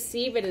they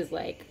receive it as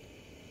like,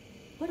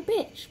 what a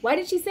bitch, why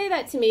did she say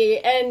that to me?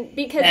 And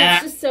because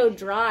it's just so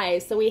dry,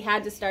 so we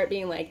had to start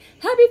being like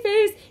happy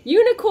face,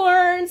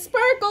 unicorn,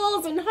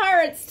 sparkles, and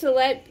hearts to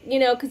let, you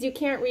know, because you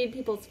can't read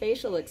people's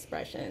facial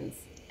expressions.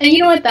 And you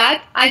know what,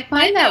 I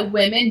find that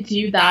women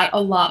do that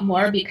a lot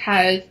more,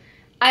 because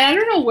I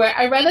don't know where,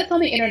 I read this on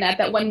the internet,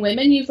 that when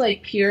women use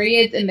like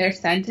periods in their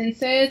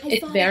sentences,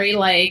 it's very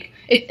like,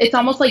 it's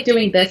almost like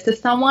doing this to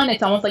someone.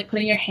 It's almost like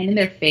putting your hand in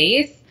their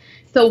face.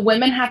 So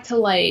women have to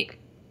like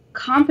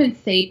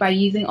compensate by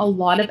using a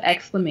lot of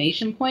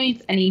exclamation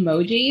points and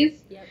emojis.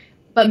 Yep.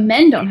 But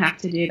men don't have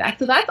to do that.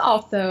 So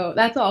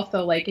that's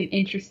also like an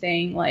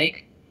interesting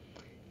like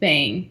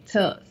thing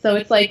to, so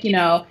it's like, you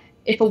know,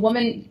 if a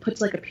woman puts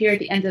like a period at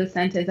the end of the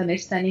sentence and they're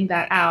sending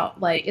that out,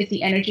 like, is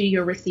the energy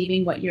you're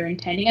receiving what you're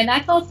intending? And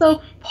that's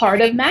also part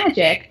of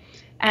magic.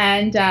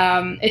 And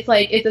it's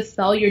like, it's a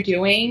spell you're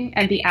doing,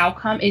 and the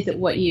outcome, is it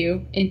what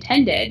you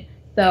intended?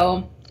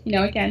 So, you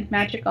know, again,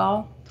 magic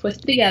all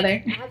twisted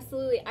together.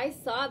 Absolutely. I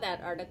saw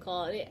that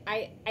article.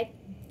 I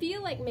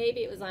feel like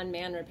maybe it was on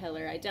Man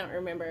Repeller. I don't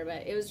remember,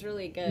 but it was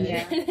really good.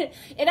 Yeah.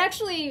 It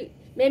actually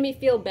made me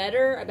feel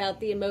better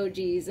about the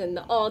emojis and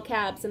the all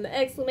caps and the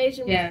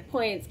exclamation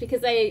points,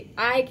 because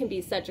I can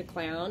be such a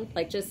clown,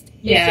 like just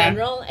in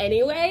general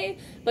anyway,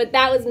 but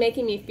that was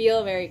making me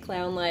feel very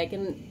clown-like,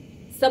 and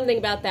something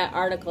about that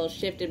article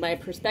shifted my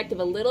perspective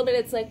a little bit.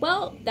 It's like,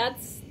 well,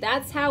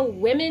 that's how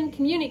women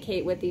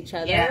communicate with each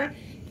other,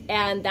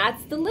 and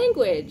that's the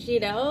language, you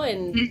know,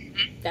 and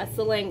that's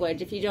the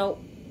language. If you don't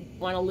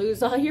want to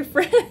lose all your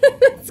friends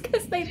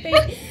because they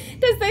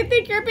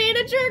think you're being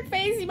a jerk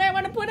face, you might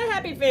want to put a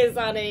happy face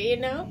on it, you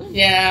know?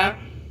 Yeah.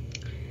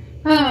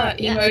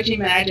 Emoji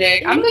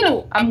magic.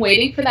 I'm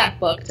waiting for that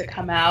book to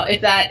come out.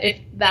 If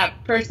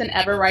that person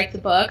ever writes a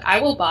book, I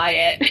will buy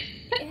it.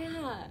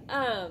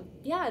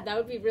 Yeah, that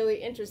would be really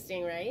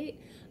interesting, right?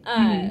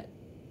 I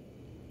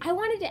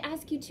wanted to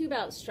ask you too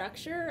about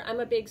structure.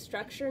 I'm a big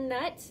structure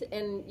nut,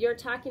 and you're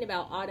talking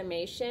about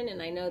automation,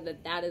 and I know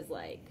that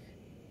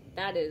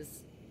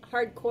is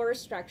hardcore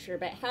structure,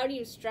 but how do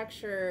you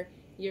structure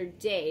your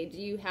day? Do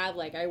you have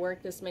like, I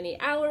work this many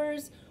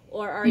hours,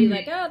 or are you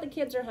like, oh, the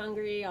kids are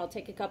hungry, I'll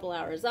take a couple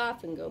hours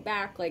off and go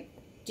back? Like,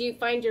 do you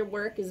find your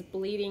work is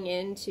bleeding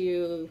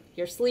into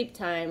your sleep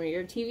time or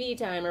your TV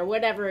time or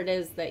whatever it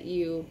is that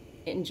you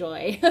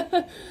enjoy?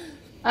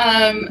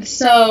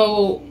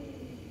 So,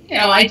 you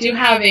know, I do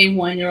have a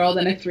 1-year-old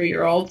and a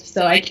 3-year-old,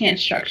 so I can't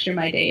structure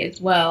my day as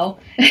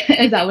well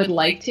as I would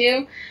like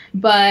to.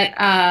 But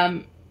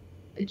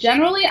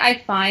generally,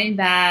 I find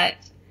that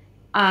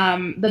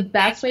the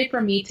best way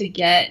for me to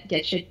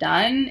get shit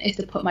done is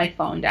to put my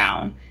phone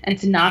down and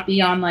to not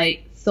be on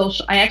like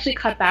social. I actually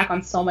cut back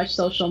on so much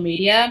social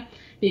media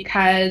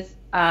because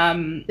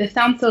this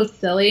sounds so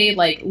silly,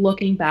 like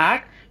looking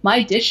back,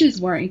 my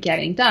dishes weren't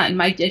getting done.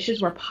 My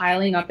dishes were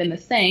piling up in the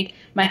sink.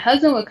 My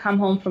husband would come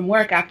home from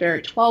work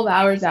after 12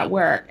 hours at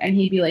work, and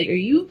he'd be like, are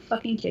you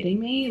fucking kidding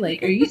me?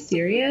 Like, are you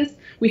serious?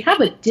 We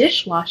have a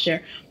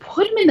dishwasher.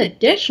 Put him in the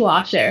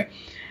dishwasher.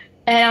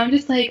 And I'm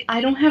just like,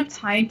 I don't have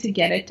time to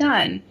get it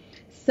done.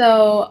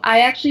 So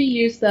I actually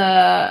use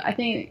I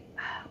think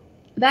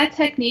that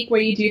technique where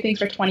you do things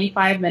for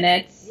 25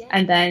 minutes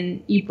and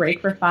then you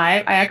break for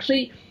 5. I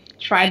actually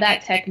tried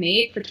that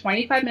technique for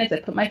 25 minutes. I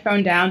put my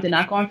phone down, did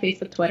not go on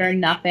Facebook, Twitter,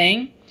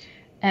 nothing.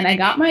 And I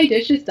got my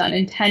dishes done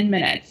in 10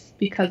 minutes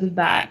because of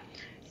that.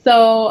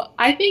 So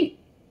I think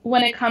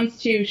when it comes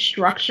to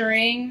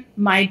structuring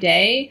my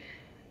day,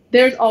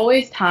 there's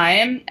always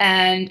time.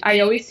 And I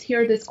always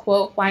hear this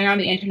quote flying around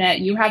the internet: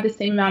 you have the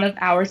same amount of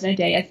hours in a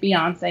day as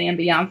Beyonce, and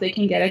Beyonce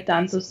can get it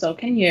done, so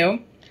can you.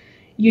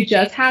 You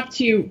just have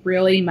to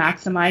really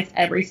maximize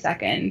every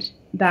second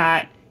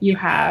that you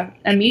have.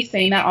 And me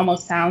saying that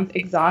almost sounds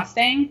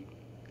exhausting,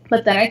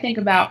 but then I think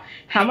about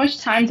how much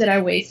time did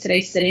I waste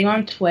today sitting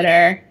on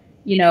Twitter,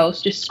 you know,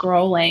 just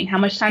scrolling? How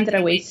much time did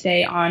I waste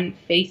today on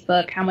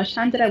Facebook? How much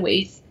time did I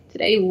waste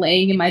today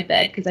laying in my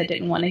bed because I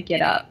didn't want to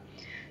get up?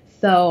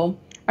 So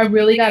I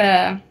really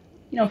gotta,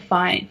 you know,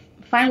 find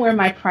where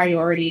my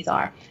priorities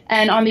are.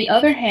 And on the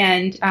other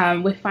hand,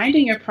 with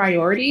finding your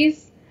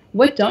priorities,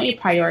 what don't you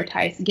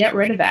prioritize? Get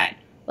rid of that.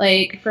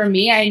 Like, for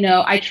me, I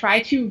know I try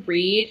to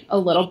read a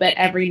little bit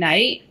every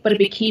night, but it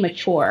became a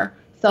chore.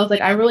 So I was like,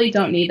 I really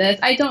don't need this.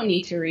 I don't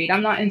need to read.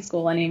 I'm not in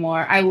school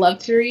anymore. I love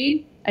to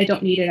read. I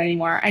don't need it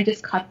anymore. I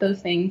just cut those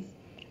things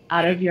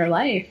out of your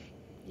life.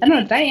 I don't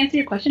know. Did I answer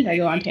your question? Did I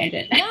go on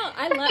tangent? No,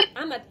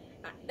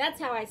 That's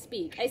how I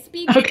speak. I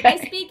Okay.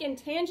 speak in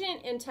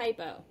tangent and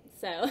typo.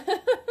 So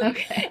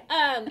Okay.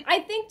 I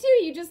think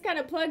too, you just kind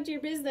of plugged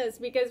your business,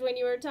 because when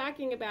you were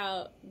talking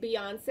about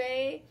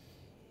Beyonce,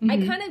 I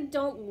kind of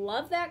don't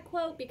love that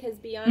quote, because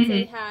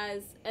Beyonce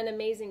has an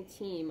amazing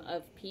team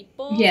of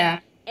people. Yeah.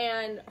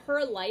 And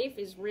her life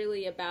is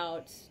really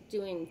about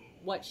doing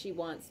what she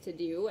wants to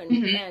do.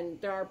 And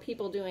there are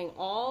people doing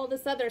all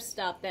this other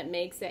stuff that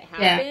makes it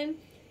happen.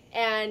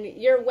 And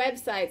your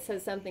website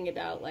says something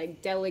about,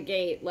 like,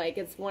 delegate, like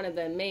it's one of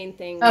the main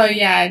things. Oh,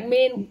 yeah,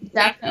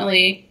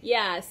 definitely.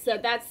 Yeah, so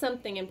that's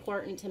something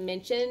important to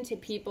mention to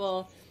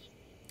people.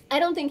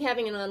 I don't think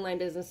having an online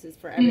business is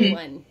for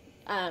everyone.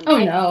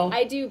 No.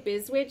 I do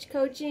Biz Witchery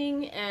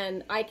coaching,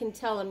 and I can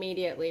tell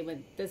immediately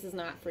when this is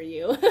not for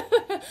you.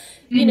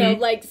 You know,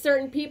 like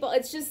certain people,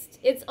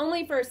 it's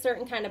only for a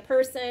certain kind of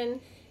person.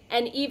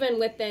 And even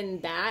within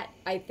that,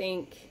 I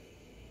think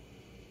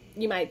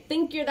you might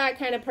think you're that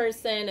kind of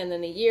person, and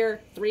then a year,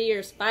 3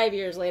 years, 5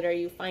 years later,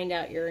 you find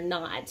out you're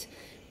not.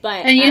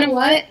 But and you know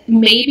what?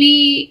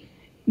 Maybe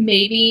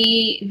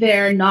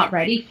they're not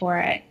ready for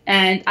it.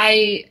 And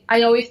I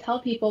always tell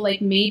people,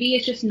 like, maybe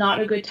it's just not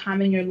a good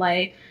time in your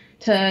life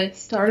to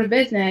start a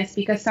business,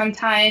 because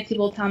sometimes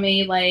people tell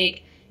me,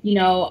 like, you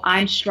know,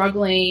 I'm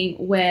struggling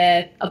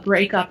with a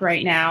breakup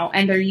right now,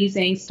 and they're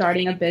using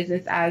starting a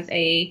business as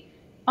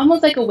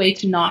almost like a way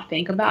to not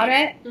think about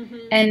it.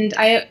 And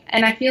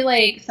I feel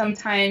like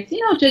sometimes,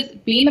 you know,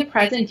 just be in the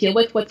present, deal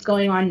with what's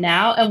going on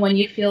now, and when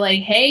you feel like,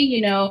 hey,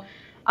 you know,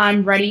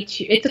 I'm ready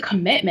to, it's a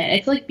commitment.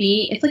 It's like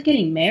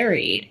getting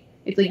married.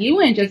 It's like you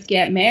wouldn't just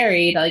get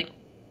married like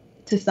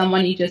to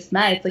someone you just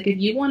met. It's like, if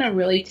you want to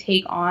really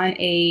take on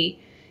a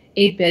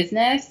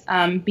business,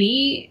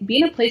 be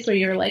in a place where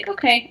you're like,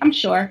 okay, I'm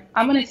sure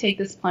I'm going to take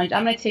this plunge.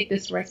 I'm going to take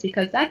this risk,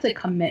 because that's a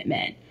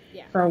commitment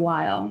for a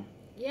while.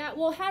 Yeah,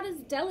 well, how does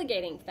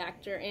delegating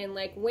factor in?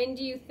 Like, when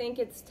do you think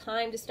it's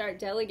time to start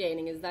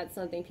delegating? Is that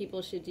something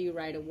people should do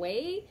right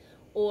away?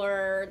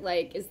 Or,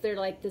 like, is there,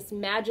 like, this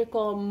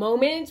magical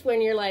moment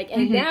when you're like,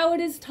 and now it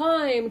is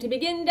time to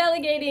begin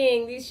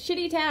delegating these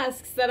shitty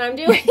tasks that I'm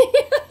doing?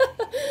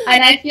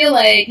 And I feel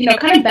like, you know,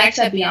 kind of back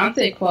to that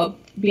Beyonce quote,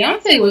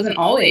 Beyonce wasn't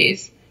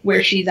always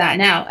where she's at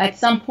now. At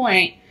some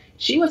point,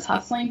 she was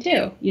hustling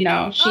too. You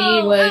know, she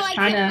was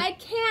trying to. I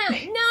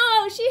can't.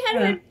 No, she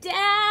had her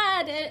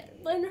dad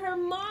and her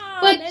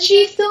mom. But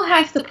she still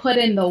has to put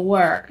in the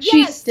work. Yes,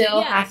 she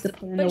still has to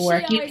put in the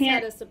work. She always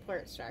had a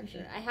support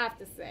structure, I have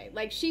to say.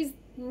 Like, she's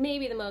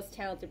maybe the most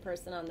talented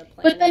person on the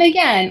planet. But then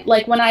again,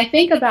 like, when I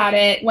think about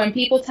it, when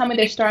people tell me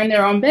they're starting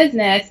their own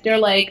business, they're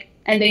like,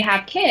 and they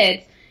have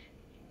kids,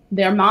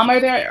 their mom or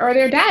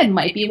their dad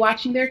might be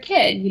watching their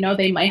kid. You know,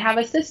 they might have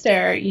a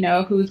sister, you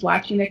know, who's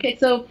watching their kid.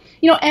 So,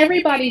 you know,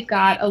 everybody's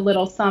got a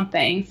little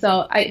something.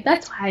 So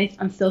that's why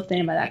I'm still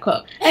standing by that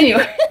quote.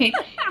 Anyway,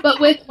 but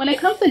when it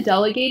comes to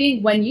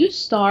delegating, when you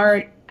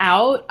start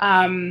out,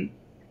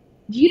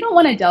 you don't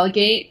want to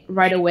delegate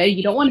right away.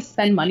 You don't want to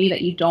spend money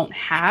that you don't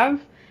have,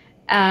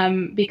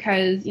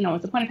 because, you know,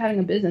 what's the point of having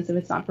a business if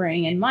it's not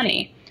bringing in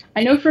money?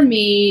 I know for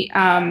me,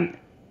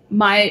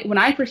 when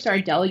I first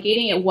started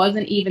delegating, it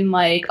wasn't even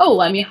like, oh,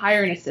 let me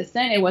hire an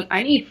assistant. It was,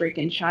 I need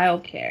freaking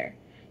childcare.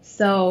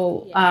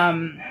 So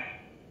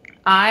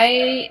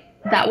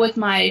that was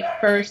my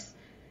first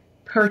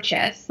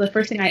purchase. The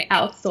first thing I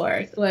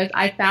outsourced was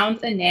I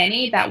found a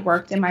nanny that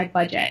worked in my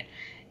budget.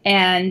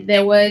 And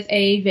there was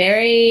a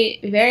very,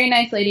 very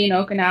nice lady in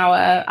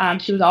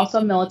Okinawa. She was also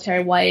a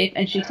military wife.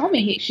 And she told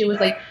me, she was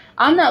like,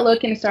 I'm not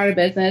looking to start a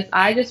business.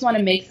 I just want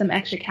to make some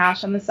extra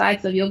cash on the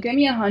side. So if you'll give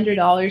me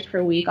 $100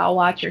 per week, I'll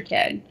watch your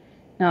kid.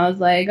 And I was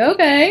like,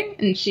 okay.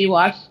 And she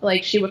watched,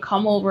 like, she would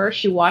come over.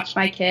 She watched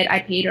my kid.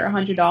 I paid her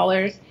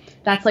 $100.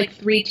 That's like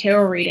 3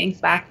 tarot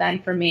readings back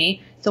then for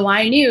me. So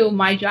I knew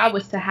my job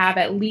was to have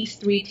at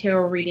least 3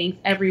 tarot readings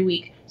every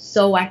week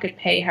so I could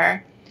pay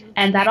her.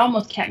 And that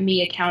almost kept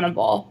me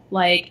accountable.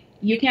 Like,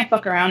 you can't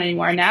fuck around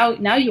anymore.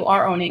 Now you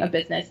are owning a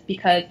business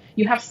because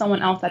you have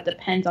someone else that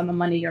depends on the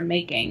money you're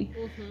making.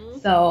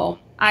 So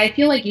I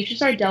feel like you should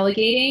start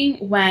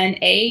delegating when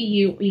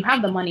you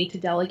have the money to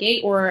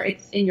delegate, or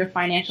it's in your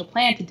financial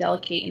plan to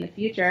delegate in the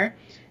future.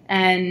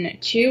 And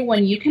 2,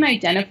 when you can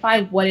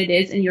identify what it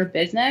is in your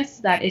business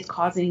that is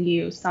causing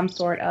you some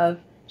sort of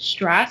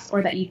stress,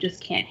 or that you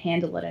just can't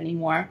handle it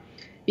anymore.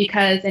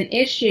 Because an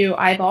issue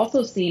I've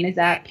also seen is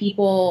that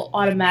people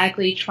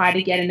automatically try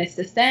to get an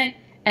assistant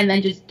and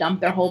then just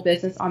dump their whole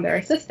business on their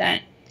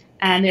assistant.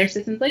 And their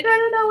assistant's like, I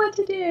don't know what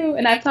to do.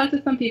 And I've talked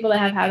to some people that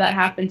have had that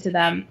happen to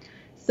them.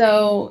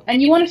 So,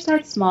 and you want to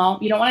start small.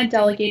 You don't want to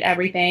delegate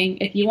everything.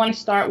 If you want to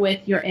start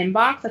with your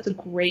inbox, that's a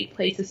great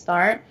place to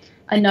start.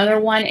 Another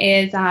one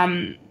is,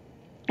 I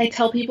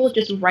tell people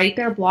just write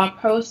their blog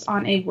posts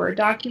on a Word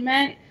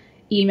document,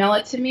 email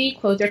it to me,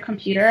 close their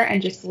computer,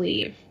 and just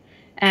leave.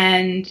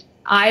 And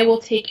I will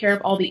take care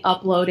of all the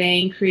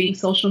uploading, creating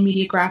social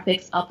media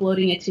graphics,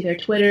 uploading it to their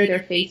Twitter, their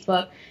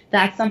Facebook.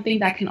 That's something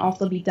that can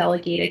also be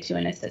delegated to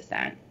an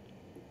assistant.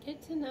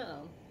 Good to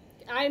know.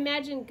 I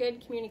imagine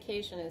good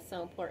communication is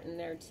so important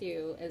there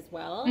too as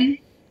well.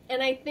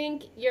 And I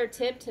think your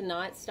tip to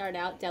not start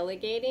out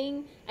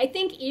delegating, I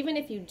think even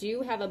if you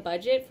do have a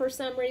budget for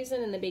some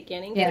reason in the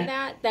beginning for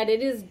that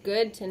it is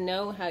good to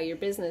know how your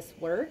business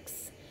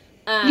works.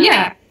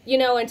 You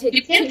know, and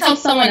you can't tell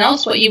someone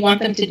else what you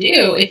want them to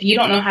do if you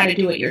don't know how to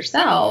do it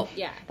yourself.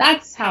 Yeah.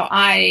 That's how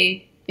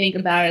I think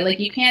about it. Like,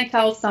 you can't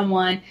tell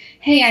someone,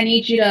 hey, I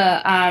need you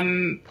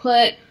to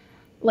put,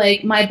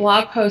 like, my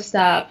blog post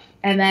up,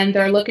 and then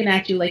they're looking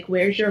at you like,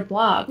 where's your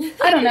blog?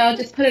 I don't know,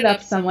 just put it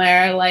up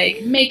somewhere,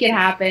 like, make it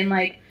happen.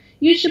 Like,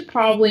 you should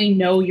probably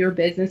know your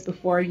business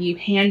before you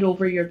hand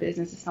over your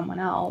business to someone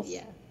else.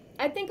 Yeah.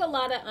 I think a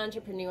lot of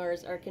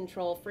entrepreneurs are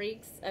control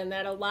freaks, and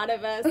that a lot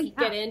of us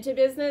get into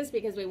business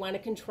because we want to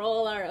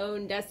control our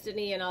own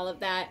destiny and all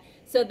of that.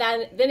 So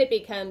then it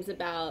becomes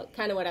about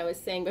kind of what I was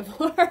saying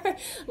before,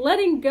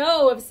 letting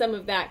go of some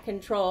of that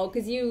control,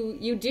 because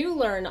you do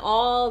learn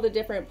all the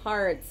different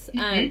parts.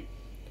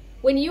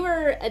 When you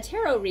were a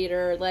tarot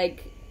reader,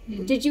 like,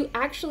 did you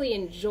actually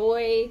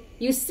enjoy,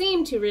 you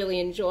seem to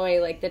really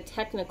enjoy, like, the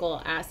technical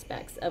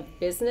aspects of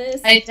business?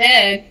 I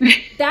did.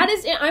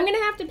 I'm going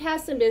to have to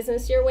pass some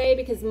business your way,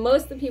 because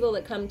most of the people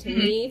that come to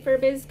me for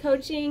biz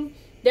coaching,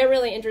 they're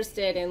really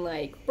interested in,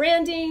 like,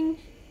 branding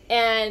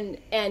and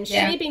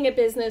shaping a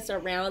business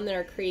around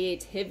their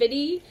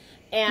creativity.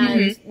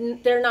 And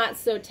they're not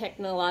so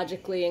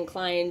technologically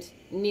inclined,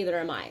 neither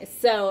am I.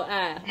 So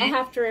I'll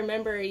have to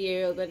remember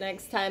you the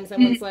next time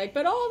someone's like,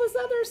 but all this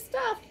other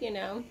stuff, you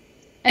know.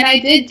 And I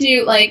did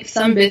do, like,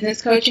 some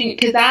business coaching,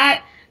 because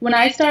when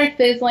I started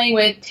fizzling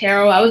with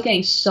tarot, I was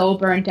getting so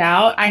burnt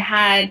out.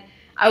 I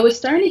was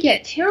starting to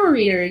get tarot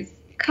readers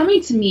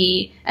coming to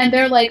me, and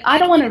they're like, I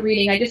don't want a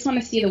reading, I just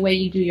want to see the way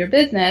you do your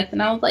business.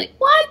 And I was like,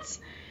 what?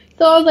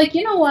 So I was like,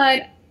 you know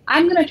what?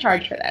 I'm going to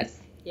charge for this.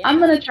 Yeah. I'm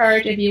going to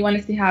charge if you want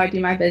to see how I do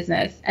my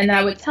business. And then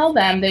I would tell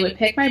them, they would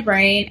pick my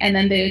brain, and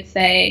then they would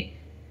say,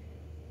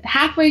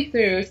 halfway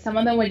through, some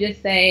of them would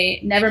just say,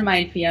 never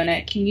mind,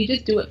 Fiona, can you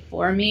just do it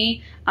for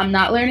me? I'm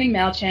not learning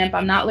MailChimp.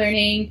 I'm not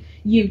learning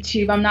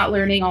YouTube. I'm not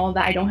learning all of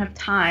that. I don't have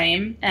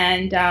time.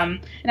 And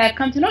I've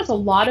come to notice a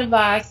lot of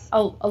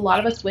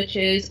us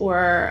witches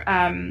or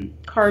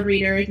card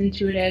readers,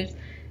 intuitives,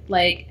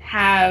 like,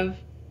 have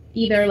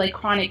either, like,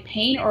 chronic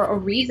pain or a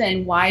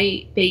reason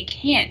why they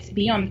can't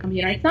be on the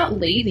computer. It's not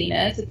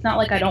laziness. It's not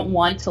like I don't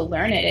want to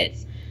learn it.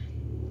 It's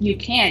you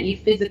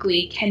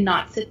physically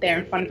cannot sit there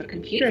in front of a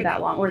computer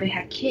that long, or they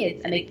have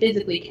kids and they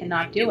physically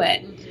cannot do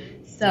it.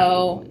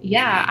 So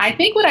yeah, I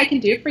think what I can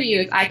do for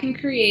you is I can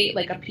create,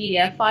 like, a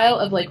PDF file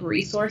of, like,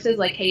 resources,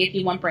 like, hey, if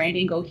you want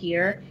branding, go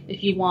here.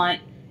 If you want,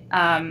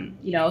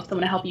 someone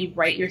to help you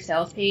write your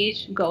sales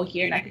page, go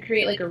here. And I could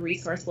create, like, a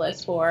resource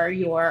list for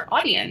your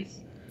audience.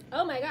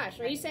 Oh my gosh,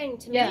 are you saying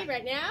to me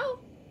right now?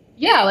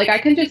 Yeah, like, I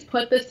can just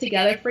put this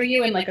together for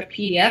you in, like, a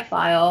PDF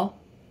file.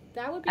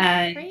 That would be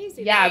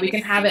crazy. Yeah, we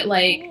can have it,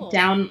 like,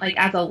 down, like,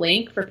 as a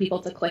link for people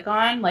to click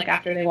on, like,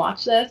 after they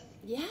watch this.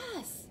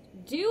 Yes,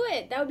 do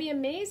it. That would be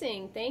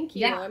amazing. Thank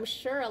you. Yeah. I'm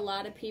sure a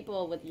lot of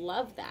people would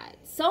love that.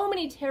 So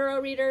many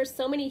tarot readers,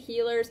 so many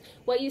healers.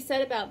 What you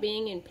said about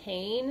being in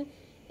pain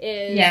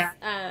is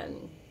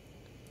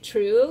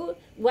true.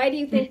 Why do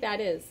you think that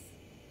is?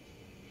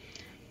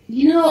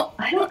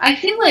 I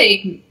feel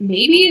like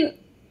maybe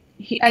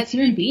as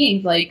human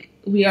beings, like,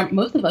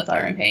 most of us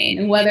are in pain,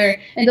 and whether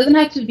it doesn't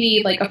have to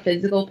be, like, a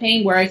physical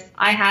pain, whereas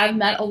I have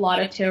met a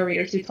lot of tarot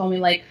readers who told me,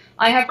 like,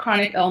 I have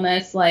chronic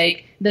illness,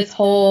 like, this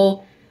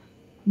whole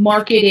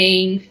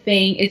marketing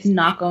thing is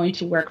not going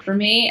to work for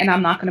me, and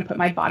I'm not going to put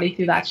my body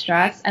through that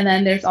stress. And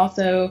then there's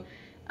also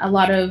a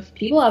lot of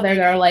people out there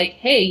that are like,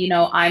 hey,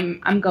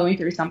 I'm going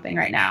through something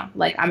right now,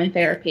 like, I'm in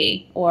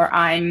therapy, or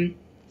I'm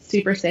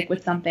super sick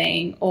with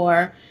something.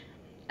 Or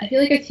I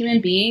feel like as human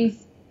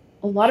beings,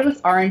 a lot of us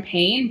are in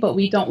pain, but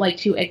we don't like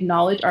to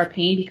acknowledge our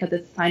pain because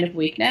it's a sign of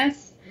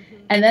weakness.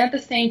 And then at the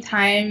same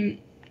time,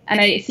 and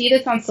I see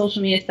this on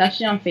social media,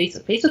 especially on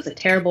Facebook. Facebook's a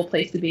terrible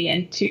place to be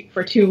in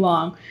for too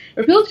long,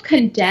 where people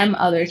condemn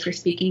others for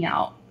speaking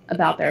out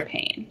about their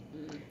pain.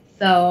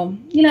 So,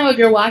 if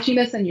you're watching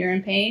this and you're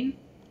in pain,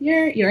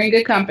 you're in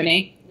good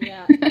company.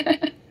 Yeah.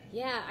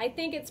 Yeah, I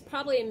think it's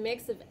probably a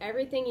mix of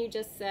everything you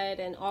just said,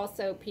 and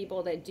also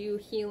people that do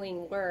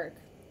healing work.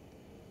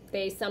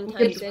 They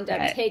sometimes end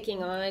up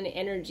taking on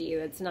energy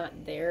that's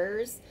not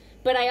theirs.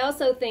 But I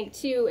also think,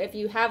 too, if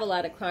you have a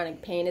lot of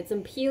chronic pain, it's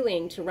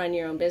appealing to run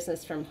your own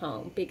business from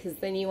home, because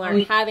then you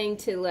aren't having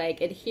to,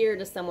 like, adhere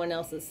to someone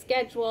else's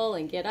schedule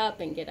and get up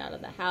and get out of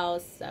the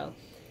house. So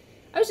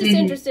I was just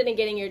interested in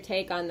getting your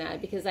take on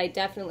that, because I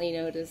definitely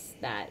noticed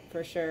that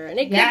for sure. And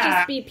it could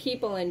just be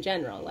people in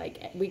general.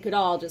 Like, we could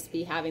all just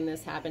be having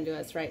this happen to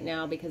us right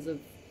now because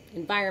of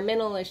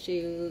environmental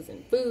issues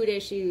and food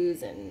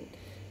issues, and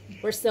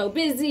we're so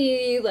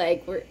busy,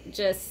 like, we're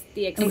just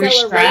the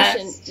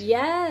acceleration.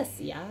 Yes.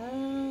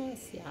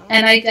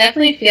 And I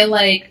definitely feel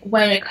like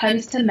when it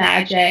comes to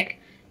magic,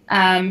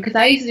 because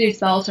I used to do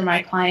spells for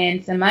my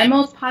clients, and my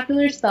most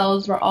popular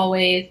spells were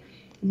always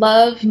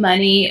love,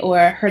 money, or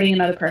hurting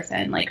another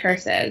person, like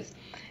curses.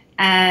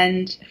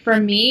 And for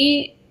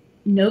me,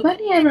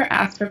 nobody ever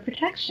asked for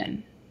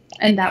protection.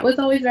 And that was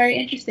always very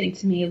interesting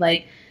to me.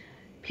 Like,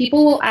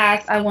 people will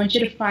ask, I want you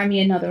to find me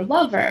another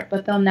lover,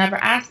 but they'll never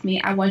ask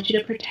me, I want you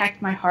to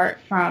protect my heart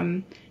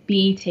from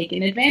being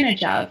taken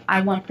advantage of.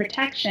 I want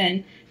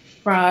protection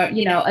from,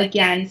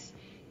 against,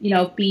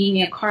 being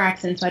in a car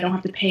accident so I don't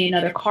have to pay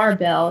another car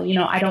bill.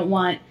 I don't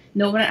want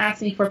no one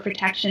asking me for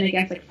protection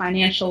against like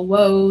financial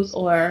woes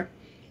or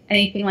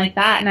anything like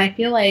that. And I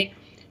feel like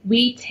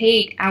we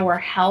take our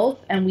health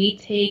and we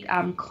take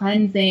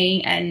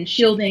cleansing and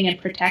shielding and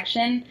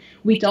protection.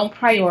 We don't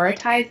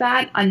prioritize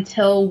that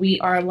until we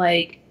are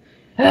like,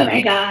 oh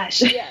my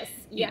gosh. Yes,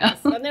 yes.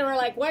 And then we're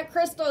like, what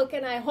crystal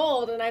can I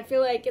hold? And I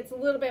feel like it's a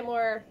little bit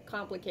more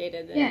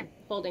complicated than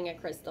holding a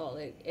crystal.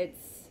 It's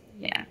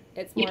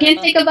more you can't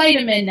take a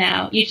vitamin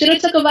now. You should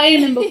have took a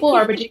vitamin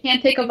before, but you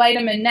can't take a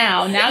vitamin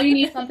now. Now you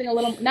need something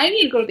now you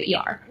need to go to the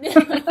ER.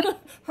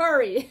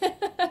 Hurry.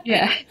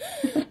 Yeah.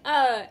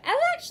 That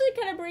actually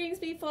kind of brings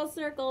me full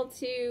circle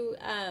to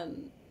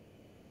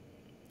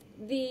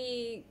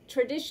the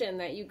tradition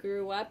that you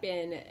grew up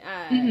in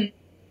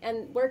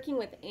and working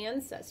with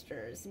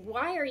ancestors.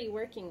 Why are you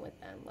working with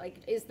them? Like,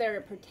 is there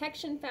a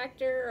protection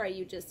factor? Are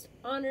you just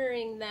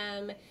honoring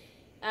them?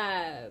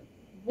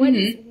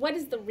 What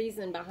is the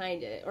reason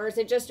behind it? Or is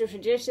it just a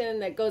tradition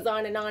that goes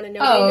on and nobody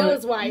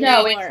knows why?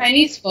 No, in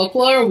Chinese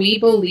folklore, we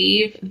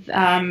believe,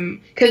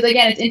 because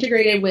again, it's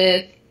integrated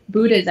with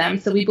Buddhism,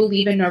 so we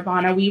believe in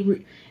nirvana,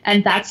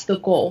 and that's the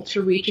goal,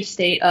 to reach a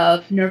state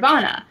of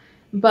nirvana.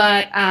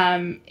 But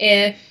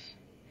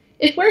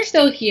if we're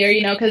still here,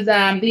 because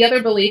the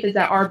other belief is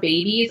that our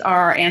babies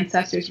are our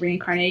ancestors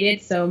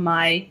reincarnated, so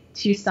my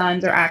 2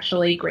 sons are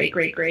actually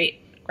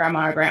great-great-great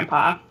grandma or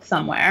grandpa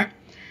somewhere.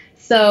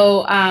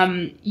 So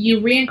you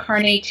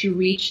reincarnate to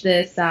reach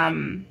this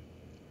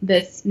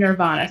this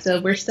nirvana.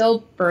 So we're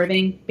still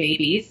birthing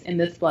babies in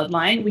this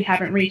bloodline. We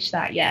haven't reached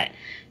that yet.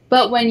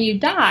 But when you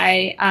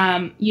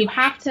die, you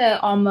have to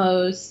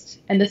almost,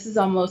 and this is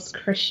almost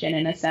Christian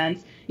in a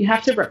sense, you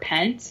have to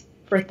repent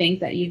for things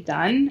that you've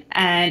done.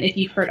 And if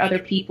you've hurt other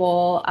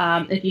people,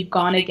 if you've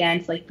gone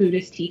against like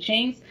Buddhist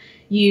teachings,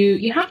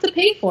 you have to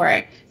pay for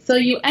it. So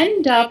you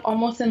end up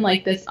almost in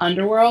like this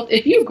underworld.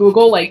 If you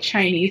Google like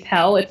Chinese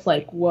hell, it's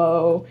like,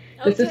 whoa,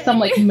 this is some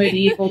like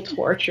medieval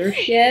torture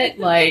shit.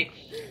 Like,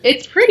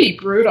 it's pretty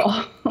brutal.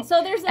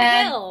 So there's a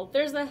hell.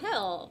 There's a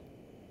hell.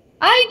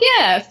 I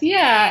guess,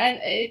 yeah. And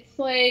it's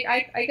like,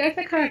 I guess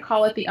I kind of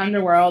call it the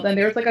underworld. And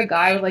there's like a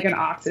guy with like an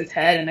ox's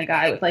head and a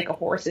guy with like a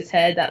horse's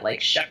head that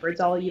like shepherds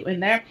all of you in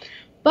there.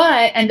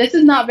 But, and this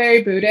is not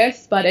very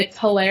Buddhist, but it's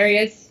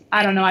hilarious.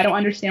 I don't know. I don't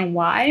understand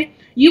why.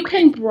 You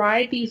can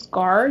bribe these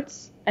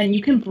guards and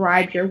you can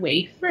bribe your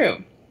way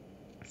through.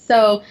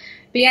 So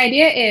the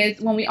idea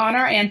is when we honor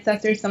our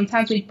ancestors,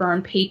 sometimes we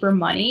burn paper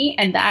money,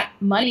 and that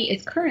money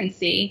is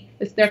currency.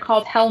 They're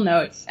called hell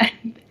notes.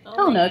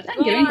 Hell notes.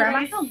 I'm giving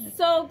grandma hell notes.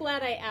 So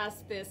glad I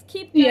asked this.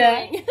 Keep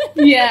going.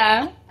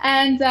 Yeah.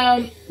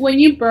 And when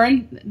you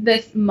burn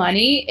this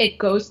money, it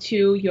goes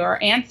to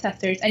your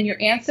ancestors, and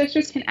your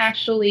ancestors can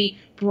actually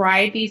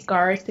bribe these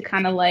guards to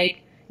kind of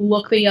like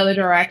look the other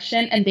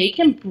direction, and they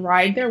can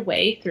bribe their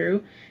way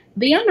through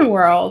the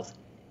underworld.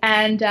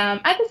 And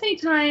at the same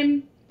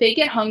time, they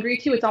get hungry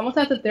too. It's almost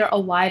as if they're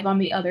alive on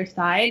the other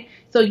side.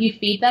 So you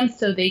feed them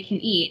so they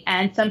can eat.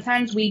 And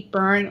sometimes we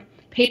burn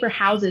paper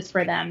houses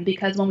for them,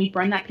 because when we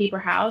burn that paper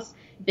house,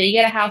 they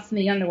get a house in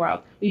the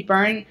underworld. We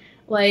burn,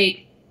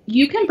 like,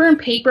 you can burn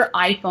paper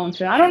iPhones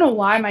for them. I don't know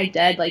why my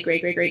dead, like,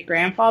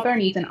 great-great-great-grandfather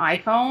needs an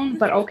iPhone,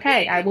 but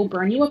okay, I will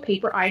burn you a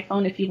paper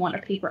iPhone if you want a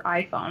paper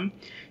iPhone.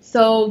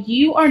 So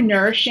you are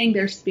nourishing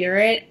their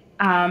spirit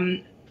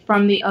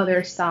from the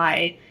other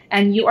side.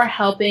 And you are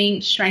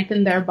helping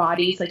strengthen their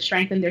bodies, like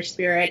strengthen their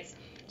spirits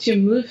to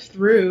move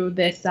through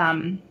this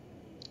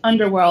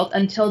underworld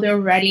until they're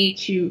ready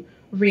to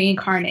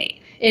reincarnate.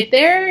 If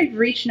they're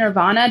reached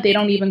nirvana, they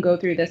don't even go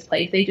through this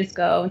place. They just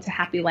go into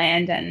happy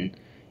land and,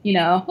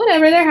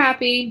 whatever, they're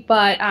happy.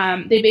 But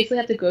they basically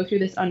have to go through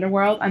this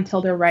underworld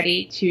until they're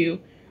ready to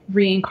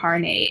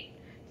reincarnate.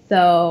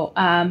 So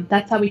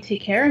that's how we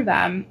take care of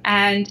them.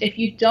 And if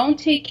you don't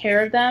take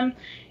care of them,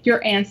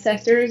 your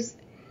ancestors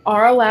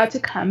are allowed to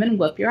come and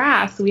whoop your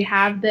ass. So we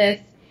have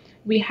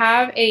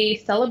a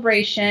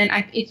celebration.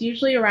 It's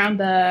usually around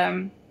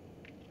the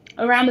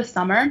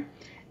summer,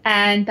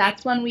 and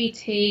that's when we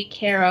take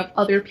care of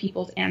other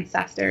people's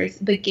ancestors.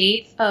 The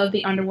gates of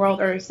the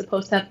underworld are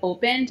supposed to have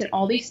opened, and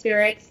all these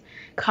spirits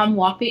come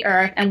walk the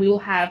earth, and we will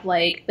have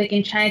like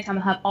in Chinatown,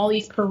 they'll have all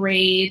these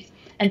parades,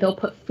 and they'll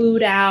put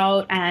food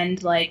out,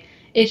 and like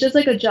it's just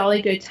like a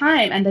jolly good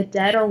time, and the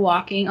dead are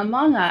walking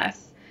among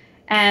us.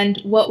 And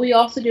what we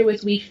also do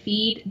is we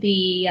feed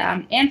the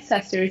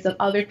ancestors of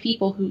other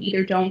people who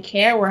either don't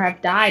care or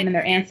have died, and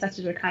their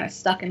ancestors are kind of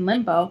stuck in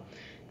limbo.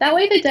 That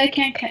way the dead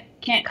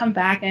can't come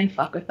back and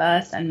fuck with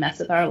us and mess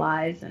with our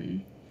lives.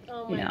 And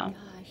oh my gosh,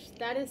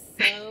 that is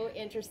so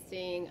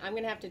interesting. I'm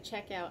going to have to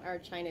check out our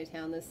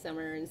Chinatown this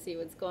summer and see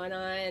what's going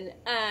on.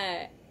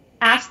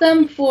 Ask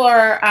them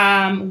for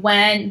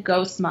when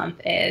Ghost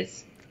Month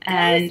is,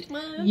 and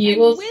you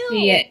will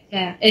see it.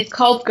 Yeah, it's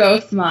called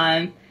Ghost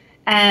Month.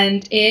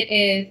 And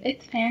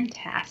it's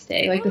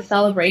fantastic. Like the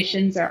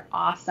celebrations are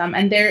awesome.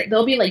 And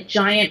there'll be like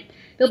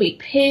there'll be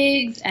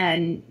pigs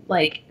and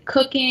like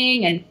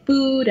cooking and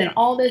food and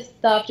all this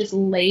stuff just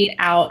laid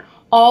out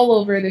all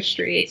over the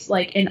streets,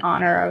 like in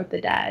honor of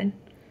the dead.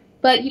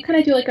 But you kind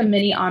of do like a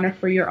mini honor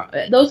for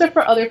those are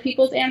for other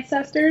people's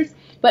ancestors.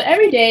 But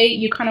every day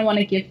you kind of want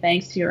to give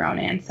thanks to your own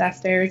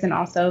ancestors and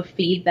also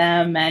feed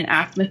them and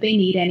ask them if they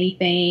need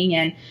anything.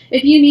 And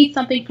if you need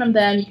something from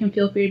them, you can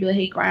feel free to be like,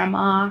 hey,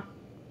 grandma,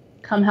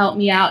 come help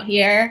me out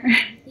here.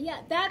 Yeah,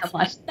 that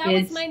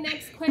was my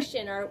next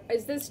question.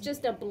 Is this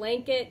just a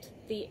blanket,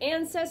 the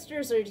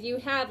ancestors, or do you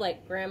have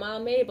like Grandma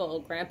Mabel,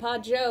 Grandpa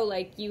Joe,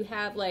 like you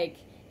have like,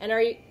 and are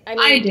you,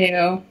 I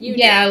do.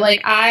 Yeah,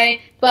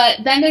 do. But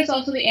then there's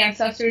also the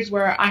ancestors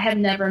where I have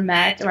never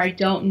met or I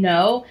don't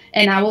know,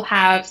 and I will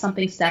have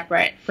something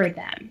separate for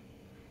them.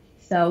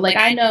 So like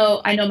I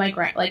know my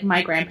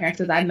grandparents,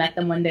 because I met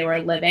them when they were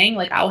living,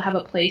 like I'll have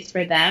a place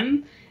for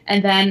them.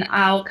 And then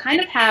I'll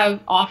kind of have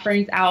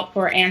offerings out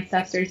for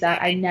ancestors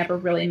that I never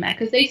really met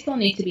because they still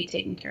need to be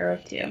taken care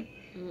of too.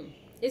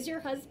 Is your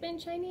husband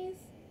Chinese?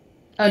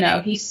 Oh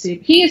no, he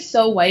is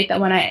so white that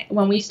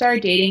when we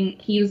started dating,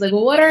 he was like,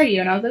 well, what are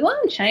you? And I was like, well,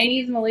 I'm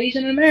Chinese,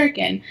 Malaysian, and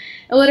American.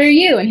 And what are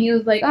you? And he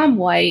was like, I'm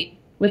white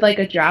with like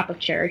a drop of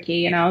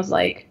Cherokee. And I was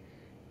like,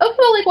 oh,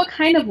 well, like what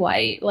kind of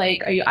white?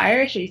 Like, are you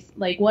Irish?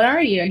 Like, what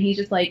are you? And he's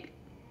just like,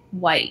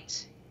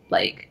 white,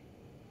 like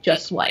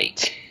just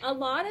white. A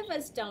lot of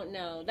us don't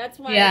know. That's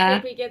why I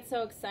think we get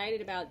so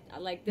excited about,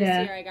 like this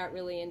year I got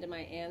really into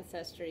my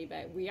ancestry,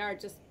 but we're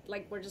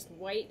just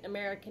white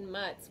American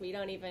mutts. We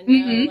don't even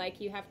know,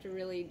 like you have to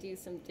really do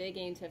some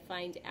digging to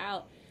find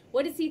out.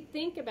 What does he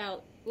think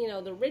about,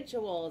 the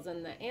rituals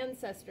and the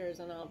ancestors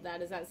and all of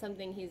that? Is that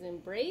something he's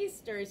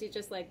embraced, or is he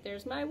just like,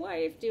 there's my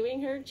wife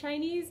doing her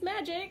Chinese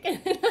magic?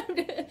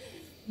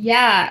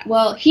 Yeah,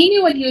 well, he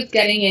knew what he was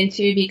getting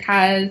into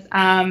because,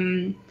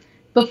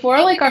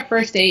 before, like, our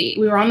first date,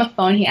 we were on the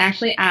phone. He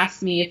actually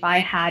asked me if I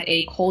had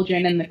a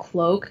cauldron in the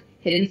cloak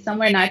hidden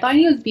somewhere, and I thought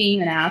he was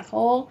being an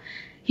asshole.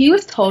 He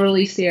was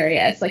totally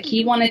serious. Like,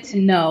 he wanted to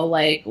know,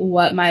 like,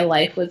 what my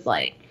life was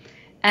like.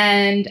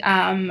 And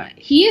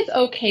he is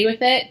okay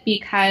with it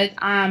because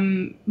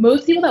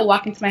most people that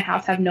walk into my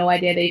house have no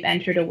idea they've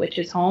entered a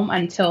witch's home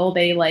until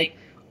they, like,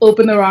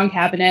 open the wrong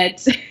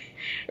cabinet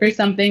or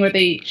something, or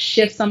they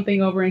shift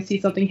something over and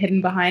see something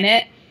hidden behind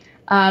it.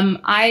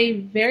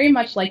 I very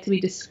much like to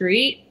be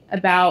discreet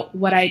about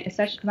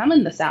especially because I'm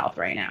in the South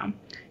right now.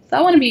 So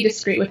I want to be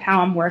discreet with how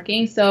I'm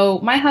working. So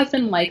my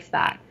husband likes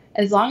that.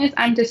 As long as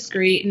I'm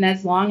discreet and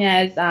as long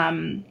as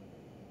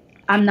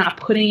I'm not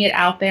putting it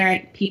out there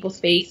in people's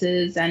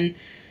faces and,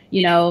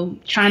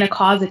 trying to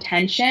cause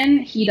attention,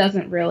 he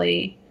doesn't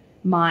really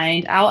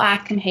mind. I'll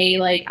ask him, hey,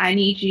 like, I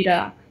need you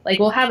to, like,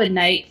 we'll have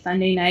a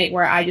Sunday night,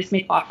 where I just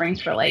make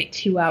offerings for, like,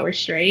 2 hours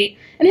straight,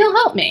 and he'll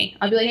help me.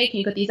 I'll be like, hey, can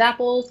you cut these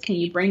apples? Can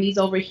you bring these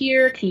over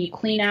here? Can you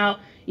clean out,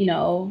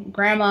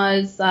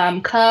 Grandma's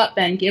cup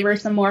and give her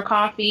some more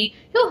coffee?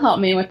 He'll help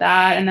me with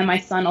that, and then my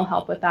son will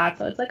help with that,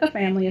 so it's like a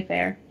family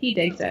affair. He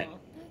digs it.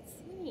 That's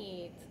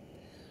sweet.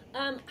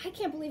 I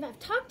can't believe I've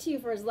talked to you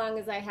for as long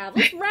as I have.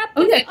 Let's wrap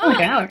this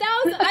up.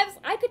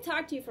 I could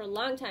talk to you for a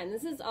long time.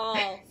 This is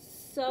all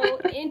so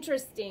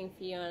interesting,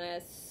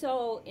 Fiona.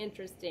 So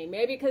interesting.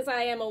 Maybe because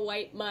I am a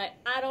white mutt.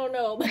 I don't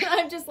know. But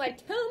I'm just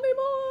like, tell me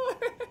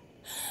more.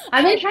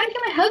 I've been trying to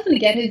get my husband to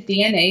get his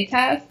DNA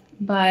test,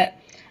 but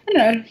I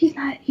don't know. He's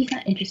not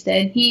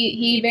interested.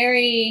 He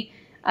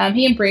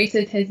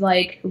embraces his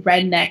like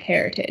redneck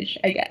heritage,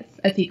 I guess,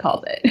 as he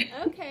calls it.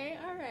 Okay.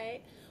 All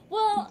right.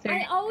 Well,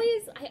 I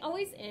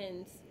always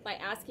end by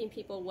asking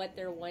people what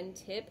their one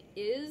tip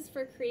is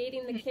for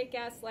creating the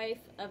kick-ass life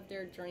of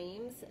their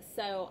dreams.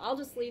 So I'll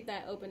just leave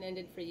that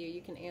open-ended for you.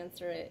 You can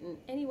answer it in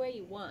any way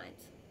you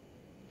want.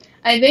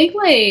 I think,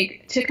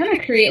 like, to kind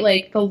of create,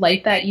 like, the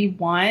life that you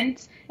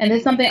want, and this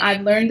is something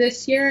I've learned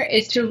this year,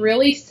 is to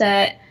really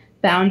set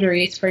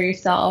boundaries for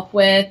yourself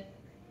with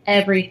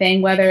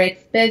everything, whether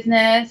it's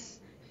business,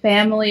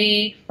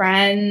 family,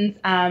 friends.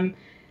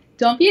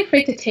 Don't be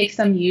afraid to take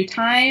some you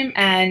time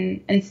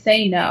and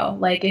say no.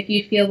 Like, if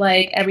you feel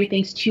like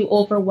everything's too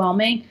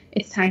overwhelming,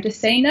 it's time to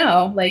say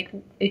no. Like,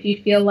 if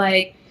you feel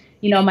like,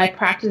 my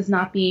practice is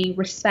not being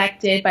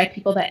respected by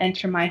people that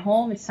enter my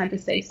home, it's time to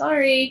say,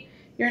 sorry,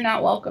 you're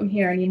not welcome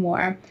here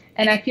anymore.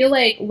 And I feel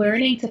like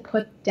learning to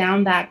put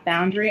down that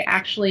boundary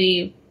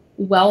actually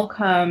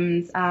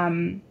welcomes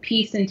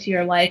peace into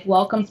your life,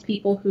 welcomes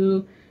people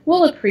who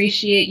will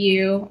appreciate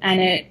you, and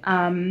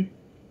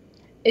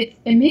it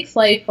makes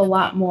life a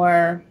lot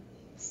more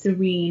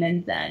serene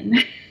and zen.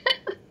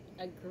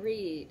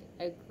 Agreed.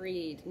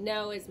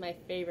 No is my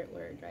favorite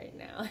word right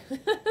now.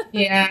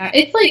 Yeah,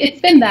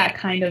 it's been that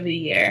kind of a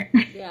year.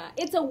 Yeah,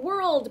 it's a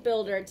world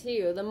builder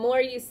too. The more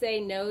you say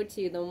no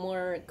to, the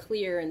more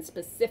clear and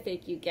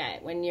specific you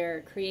get when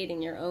you're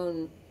creating your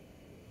own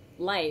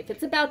life.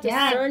 It's about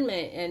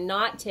discernment and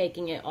not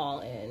taking it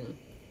all in.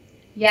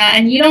 Yeah,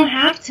 and you don't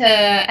have to,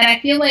 and I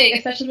feel like,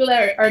 especially people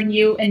that are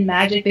new in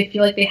magic, they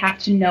feel like they have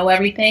to know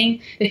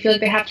everything. They feel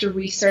like they have to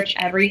research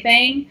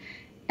everything.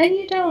 and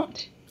you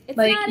don't. It's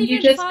like, not you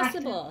even just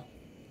possible.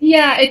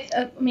 Yeah, it's,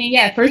 I mean,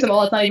 yeah, first of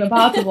all, it's not even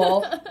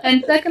possible.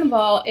 And second of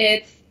all,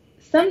 it's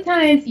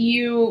sometimes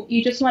you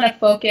just want to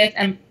focus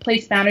and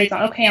place boundaries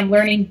on, okay, I'm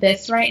learning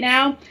this right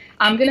now.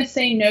 I'm going to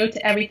say no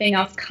to everything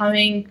else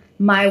coming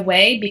my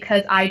way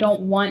because I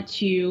don't want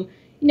to, you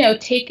know,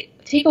 take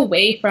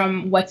away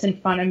from what's in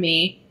front of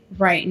me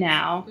right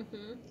now.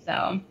 Mm-hmm.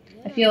 So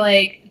Yeah. I feel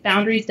like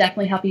boundaries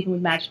definitely help even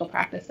with magical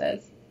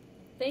practices.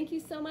 Thank you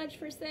so much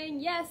for saying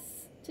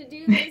yes to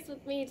do this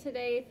with me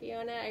today,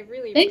 Fiona. I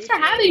really Thanks for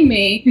appreciate having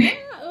me.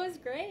 Yeah, it was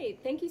great.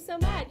 Thank you so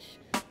much.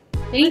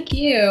 Thank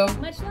you.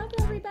 Much love,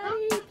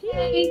 everybody.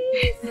 Bye.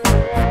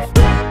 Peace.